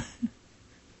French.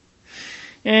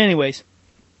 Anyways,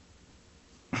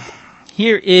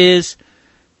 here is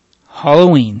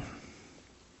Halloween.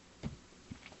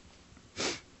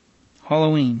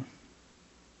 Halloween.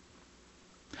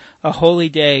 A holy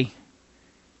day,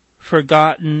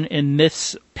 forgotten in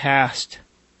myths past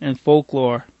and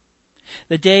folklore.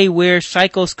 The day where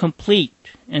cycles complete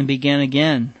and begin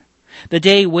again. The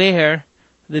day where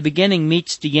the beginning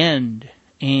meets the end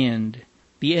and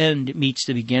the end meets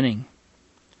the beginning.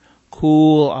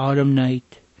 Cool autumn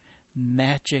night,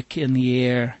 magic in the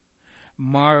air,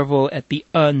 marvel at the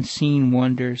unseen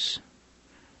wonders,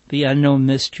 the unknown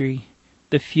mystery,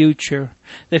 the future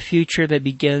that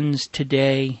begins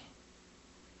today,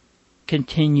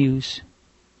 continues.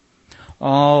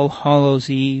 All Hallows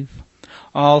Eve,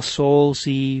 All Souls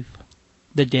Eve,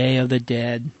 the Day of the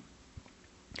Dead,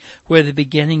 where the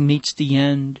beginning meets the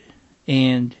end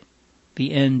and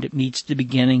the end meets the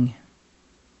beginning.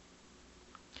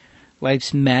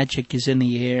 Life's magic is in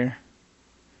the air.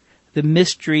 The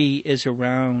mystery is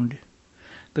around.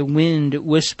 The wind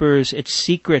whispers its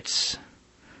secrets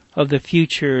of the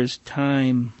future's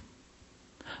time,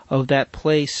 of that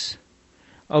place,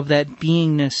 of that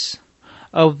beingness,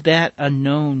 of that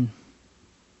unknown.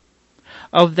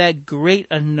 Of that great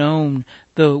unknown,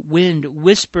 the wind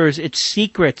whispers its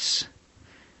secrets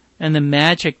and the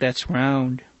magic that's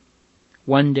round.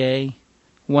 One day,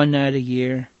 one night a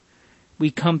year,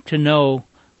 we come to know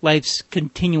life's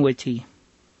continuity,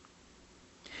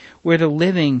 where the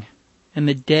living and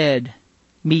the dead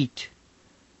meet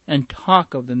and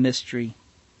talk of the mystery,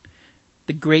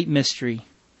 the great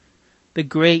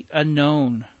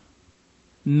unknown,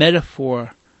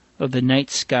 metaphor of the night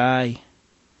sky,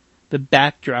 the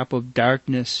backdrop of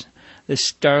darkness, the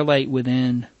starlight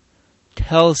within,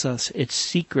 tells us its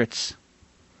secrets.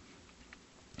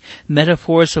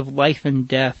 Metaphors of life and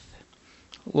death,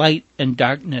 light and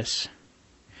darkness.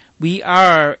 We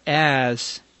are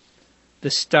as the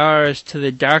stars to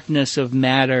the darkness of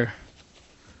matter,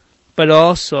 but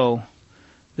also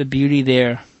the beauty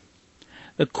there,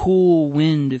 the cool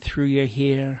wind through your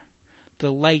hair,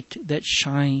 the light that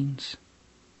shines,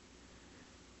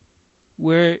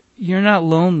 where you're not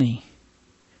lonely.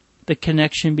 The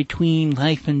connection between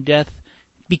life and death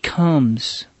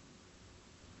becomes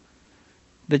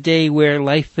the day where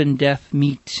life and death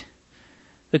meet.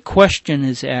 The question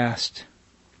is asked,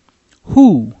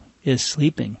 who is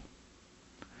sleeping?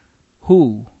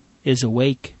 Who is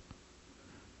awake?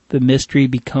 The mystery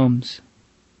becomes.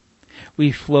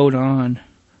 We float on,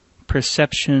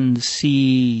 perception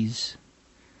sees,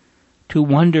 to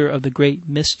wonder of the great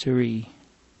mystery,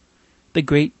 the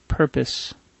great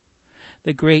purpose,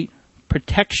 the great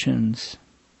protections,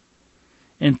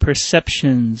 and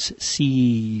perceptions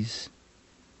seize,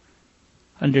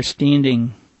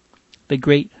 understanding the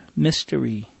great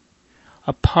mystery,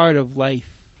 a part of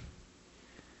life.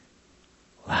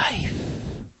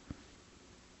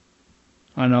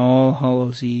 On All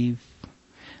Hallows Eve,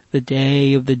 the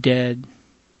Day of the Dead,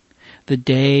 the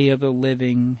Day of the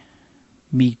Living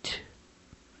meet,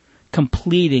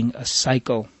 completing a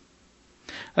cycle,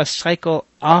 a cycle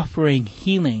offering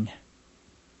healing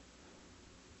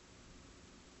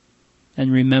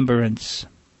and remembrance.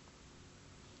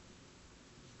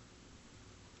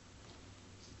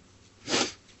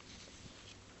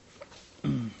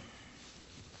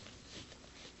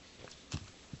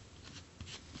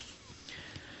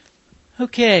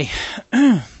 Okay.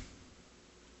 It's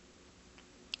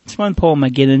one poem I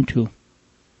get into.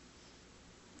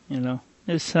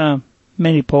 There's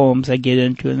many poems I get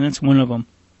into, and that's one of them.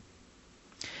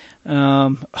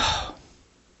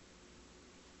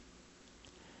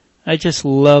 I just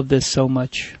love this so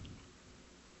much.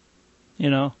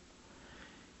 And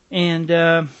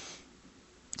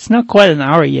it's not quite an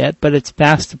hour yet, but it's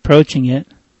fast approaching it.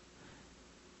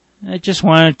 I just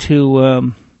wanted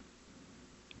to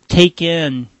take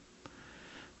in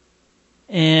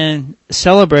and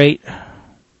celebrate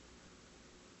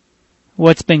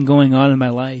what's been going on in my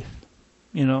life.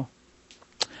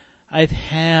 I've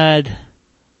had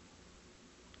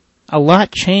a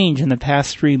lot change in the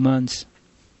past 3 months.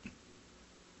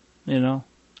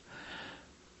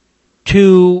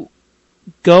 To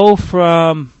go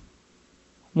from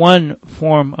one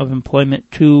form of employment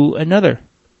to another.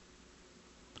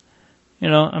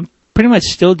 I'm pretty much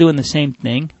still doing the same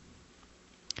thing.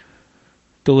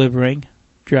 Delivering,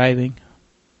 driving.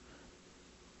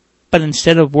 But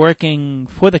instead of working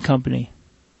for the company,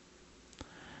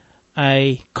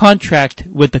 I contract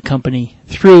with the company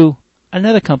through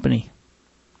another company.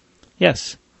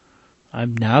 Yes,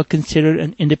 I'm now considered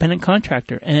an independent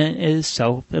contractor and is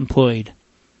self-employed.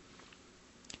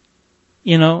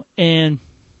 And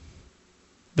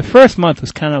the first month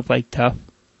was kind of like tough.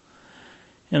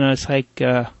 It's like,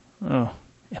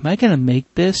 am I going to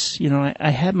make this?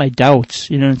 I had my doubts.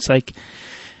 It's like,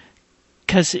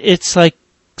 because it's like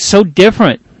so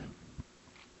different.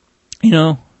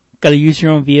 Got to use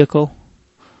your own vehicle,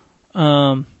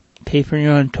 pay for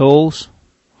your own tolls,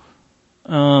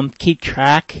 keep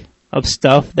track of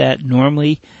stuff that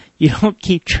normally you don't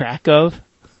keep track of.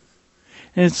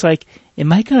 And it's like,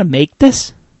 am I going to make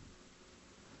this?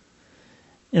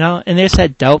 And there's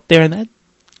that doubt there, and that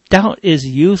doubt is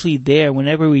usually there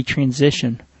whenever we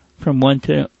transition from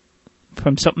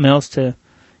something else to,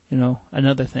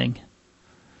 another thing.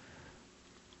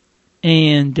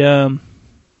 And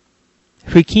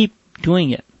if we keep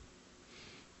doing it,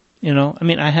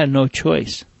 I had no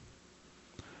choice.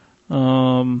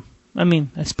 I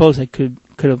suppose I could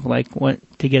have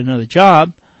went to get another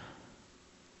job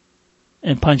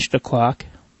and punched the clock,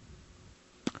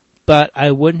 but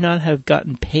I would not have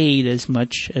gotten paid as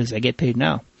much as I get paid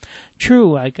now.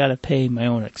 True, I got to pay my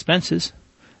own expenses,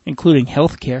 including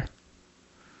health care.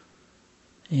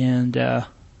 And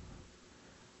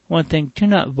one thing, do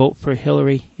not vote for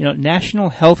Hillary. National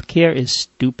health care is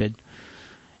stupid.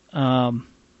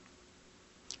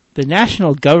 The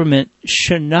national government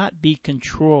should not be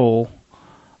control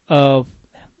of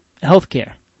health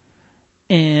care.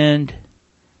 And,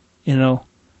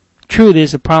 true,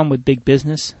 there's a problem with big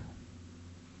business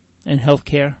and health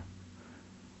care.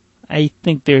 I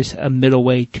think there's a middle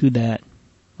way to that.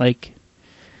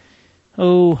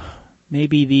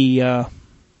 Maybe the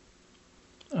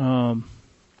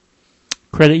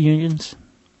credit unions.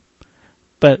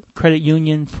 But credit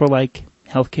union for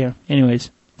healthcare. Anyways,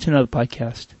 it's another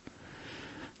podcast.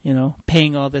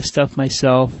 Paying all this stuff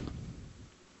myself.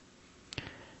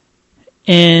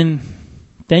 And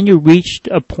then you reached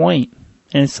a point,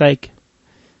 and it's like,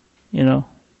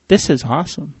 this is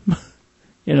awesome.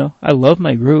 I love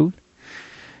my route.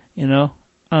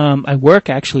 I work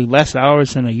actually less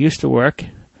hours than I used to work.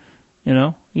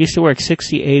 I used to work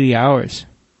 60, 80 hours.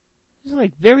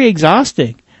 It's very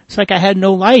exhausting. It's like I had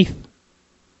no life.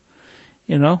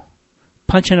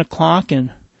 Punching a clock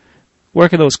and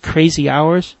working those crazy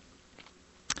hours.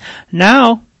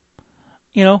 Now,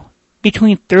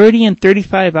 between 30 and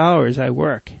 35 hours I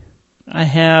work. I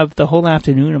have the whole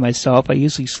afternoon to myself. I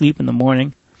usually sleep in the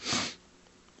morning.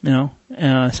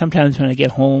 Sometimes when I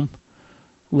get home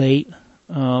late,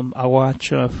 I'll watch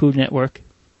Food Network.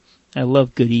 I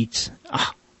love Good Eats.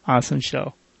 Awesome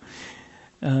show.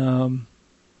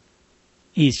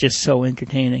 He's just so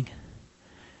entertaining.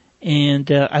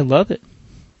 And I love it.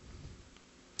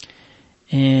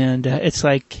 And it's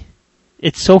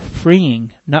so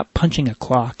freeing not punching a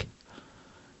clock.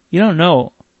 You don't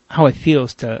know how it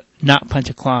feels to not punch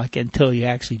a clock until you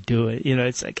actually do it.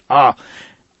 It's like,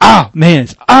 man,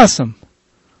 it's awesome.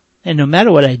 And no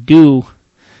matter what I do,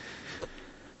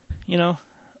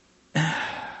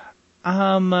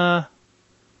 I'm,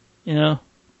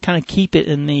 kind of keep it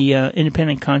in the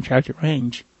independent contractor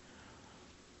range.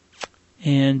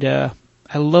 And I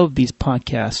I love these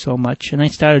podcasts so much, and I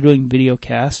started doing video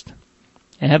cast.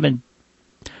 I haven't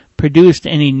produced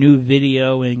any new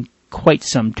video in quite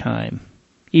some time.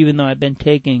 Even though I've been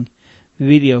taking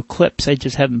video clips, I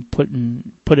just haven't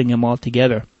putting them all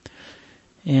together.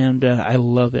 And I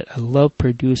love it. I love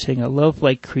producing. I love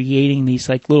creating these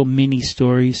little mini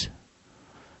stories.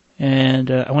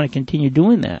 And I want to continue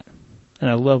doing that. And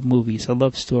I love movies. I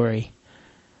love story.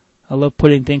 I love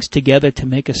putting things together to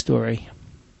make a story.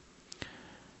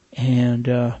 And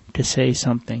to say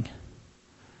something.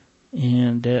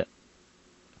 And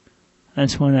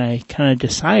that's when I kind of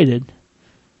decided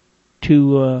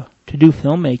to do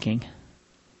filmmaking,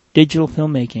 digital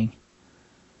filmmaking.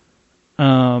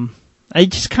 I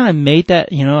just kind of made that,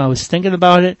 I was thinking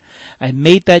about it. I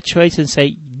made that choice and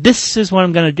say, this is what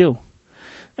I'm going to do.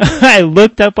 I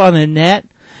looked up on the net,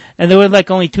 and there were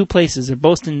only two places. They're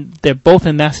both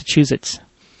in Massachusetts.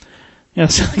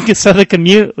 So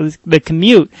the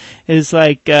commute is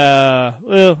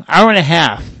hour and a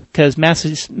half, because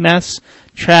mass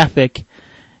traffic,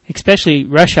 especially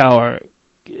rush hour,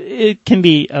 it can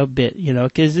be a bit,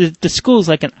 because the school's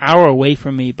an hour away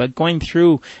from me, but going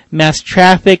through mass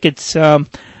traffic, it's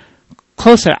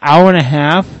close to an hour and a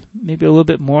half, maybe a little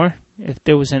bit more. If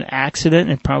there was an accident,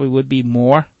 it probably would be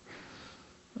more.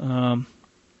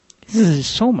 There's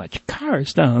so much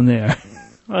cars down there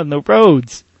on the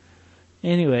roads.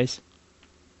 Anyways,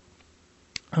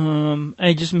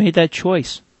 I just made that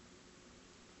choice.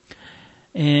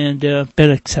 And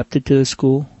been accepted to the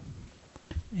school.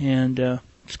 And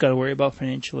just got to worry about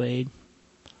financial aid.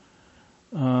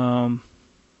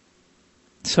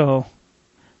 So,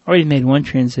 already made one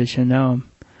transition. Now I'm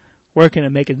working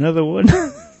to make another one.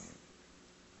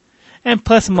 And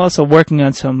plus I'm also working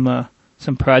on some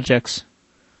projects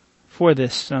for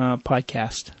this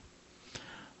podcast.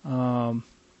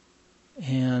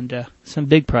 And some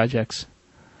big projects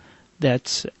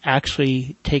that's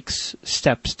actually takes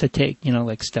steps to take,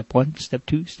 step 1, step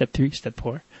 2, step 3, step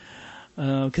 4.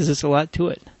 Because there's a lot to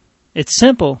it. It's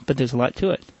simple, but there's a lot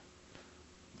to it.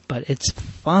 But it's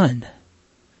fun.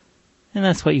 And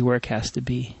that's what your work has to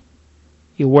be.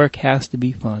 Your work has to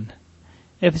be fun.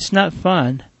 If it's not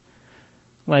fun,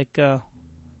 a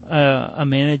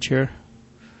manager,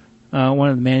 one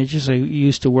of the managers I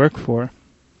used to work for,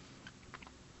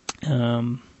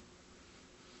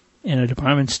 in a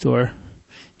department store,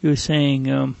 he was saying,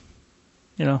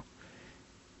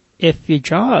 if your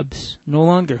job's no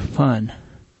longer fun,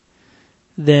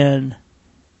 then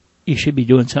you should be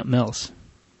doing something else.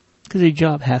 Because your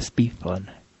job has to be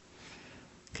fun.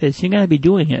 Because you're going to be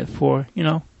doing it for,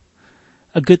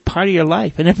 a good part of your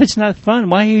life. And if it's not fun,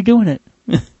 why are you doing it?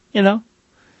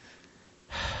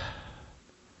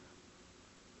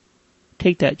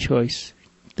 Take that choice.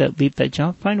 Leave that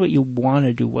job. Find what you want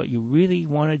to do, what you really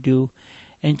want to do,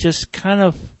 and just kind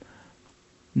of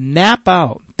map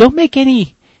out. Don't make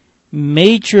any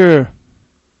major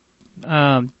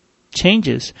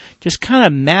changes. Just kind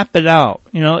of map it out.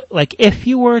 If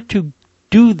you were to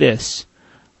do this,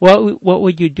 what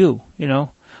would you do?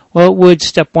 What would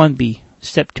step 1 be?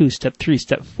 Step 2, step 3,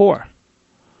 step 4.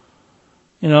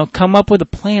 Come up with a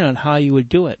plan on how you would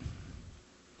do it.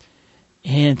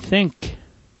 And think,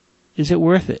 is it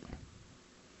worth it?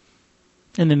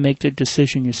 And then make the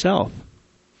decision yourself.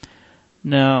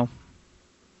 Now,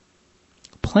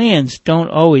 plans don't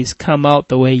always come out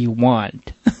the way you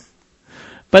want.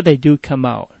 But they do come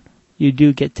out. You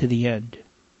do get to the end.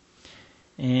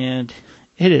 And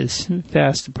it is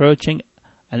fast approaching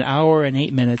an hour and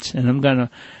 8 minutes. And I'm going to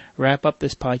wrap up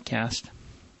this podcast.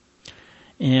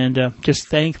 And just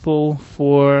thankful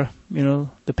for,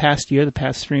 the past year, the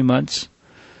past 3 months.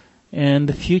 And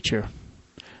the future.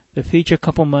 The future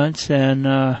couple months and,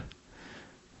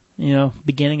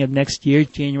 beginning of next year,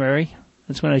 January.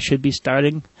 That's when I should be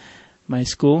starting my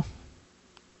school.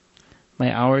 My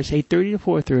hours, 8:30 to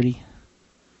 4:30.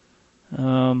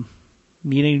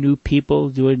 Meeting new people,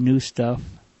 doing new stuff.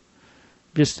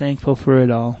 Just thankful for it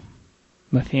all.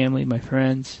 My family, my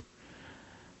friends,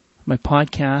 my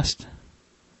podcast,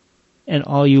 and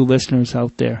all you listeners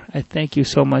out there. I thank you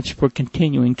so much for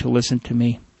continuing to listen to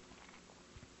me.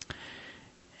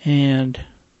 And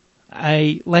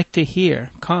I like to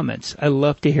hear comments. I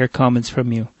love to hear comments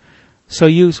from you. So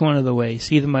use one of the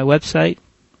ways. Either my website,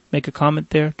 make a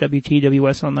comment there,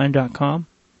 WTWSonline.com.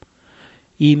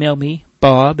 Email me,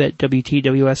 Bob at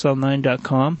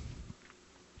WTWSonline.com.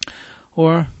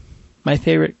 Or my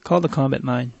favorite, call the comment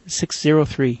line,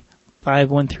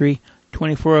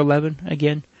 603-513-2411.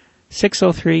 Again,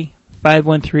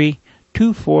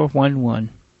 603-513-2411.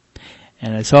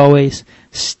 And as always,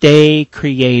 stay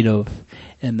creative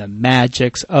in the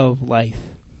magics of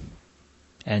life.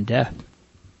 and death.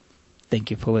 Thank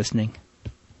you for listening.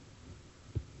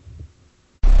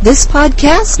 This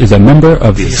podcast is a member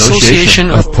of the Association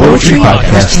of Poetry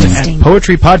Podcasting at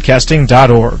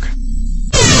poetrypodcasting.org.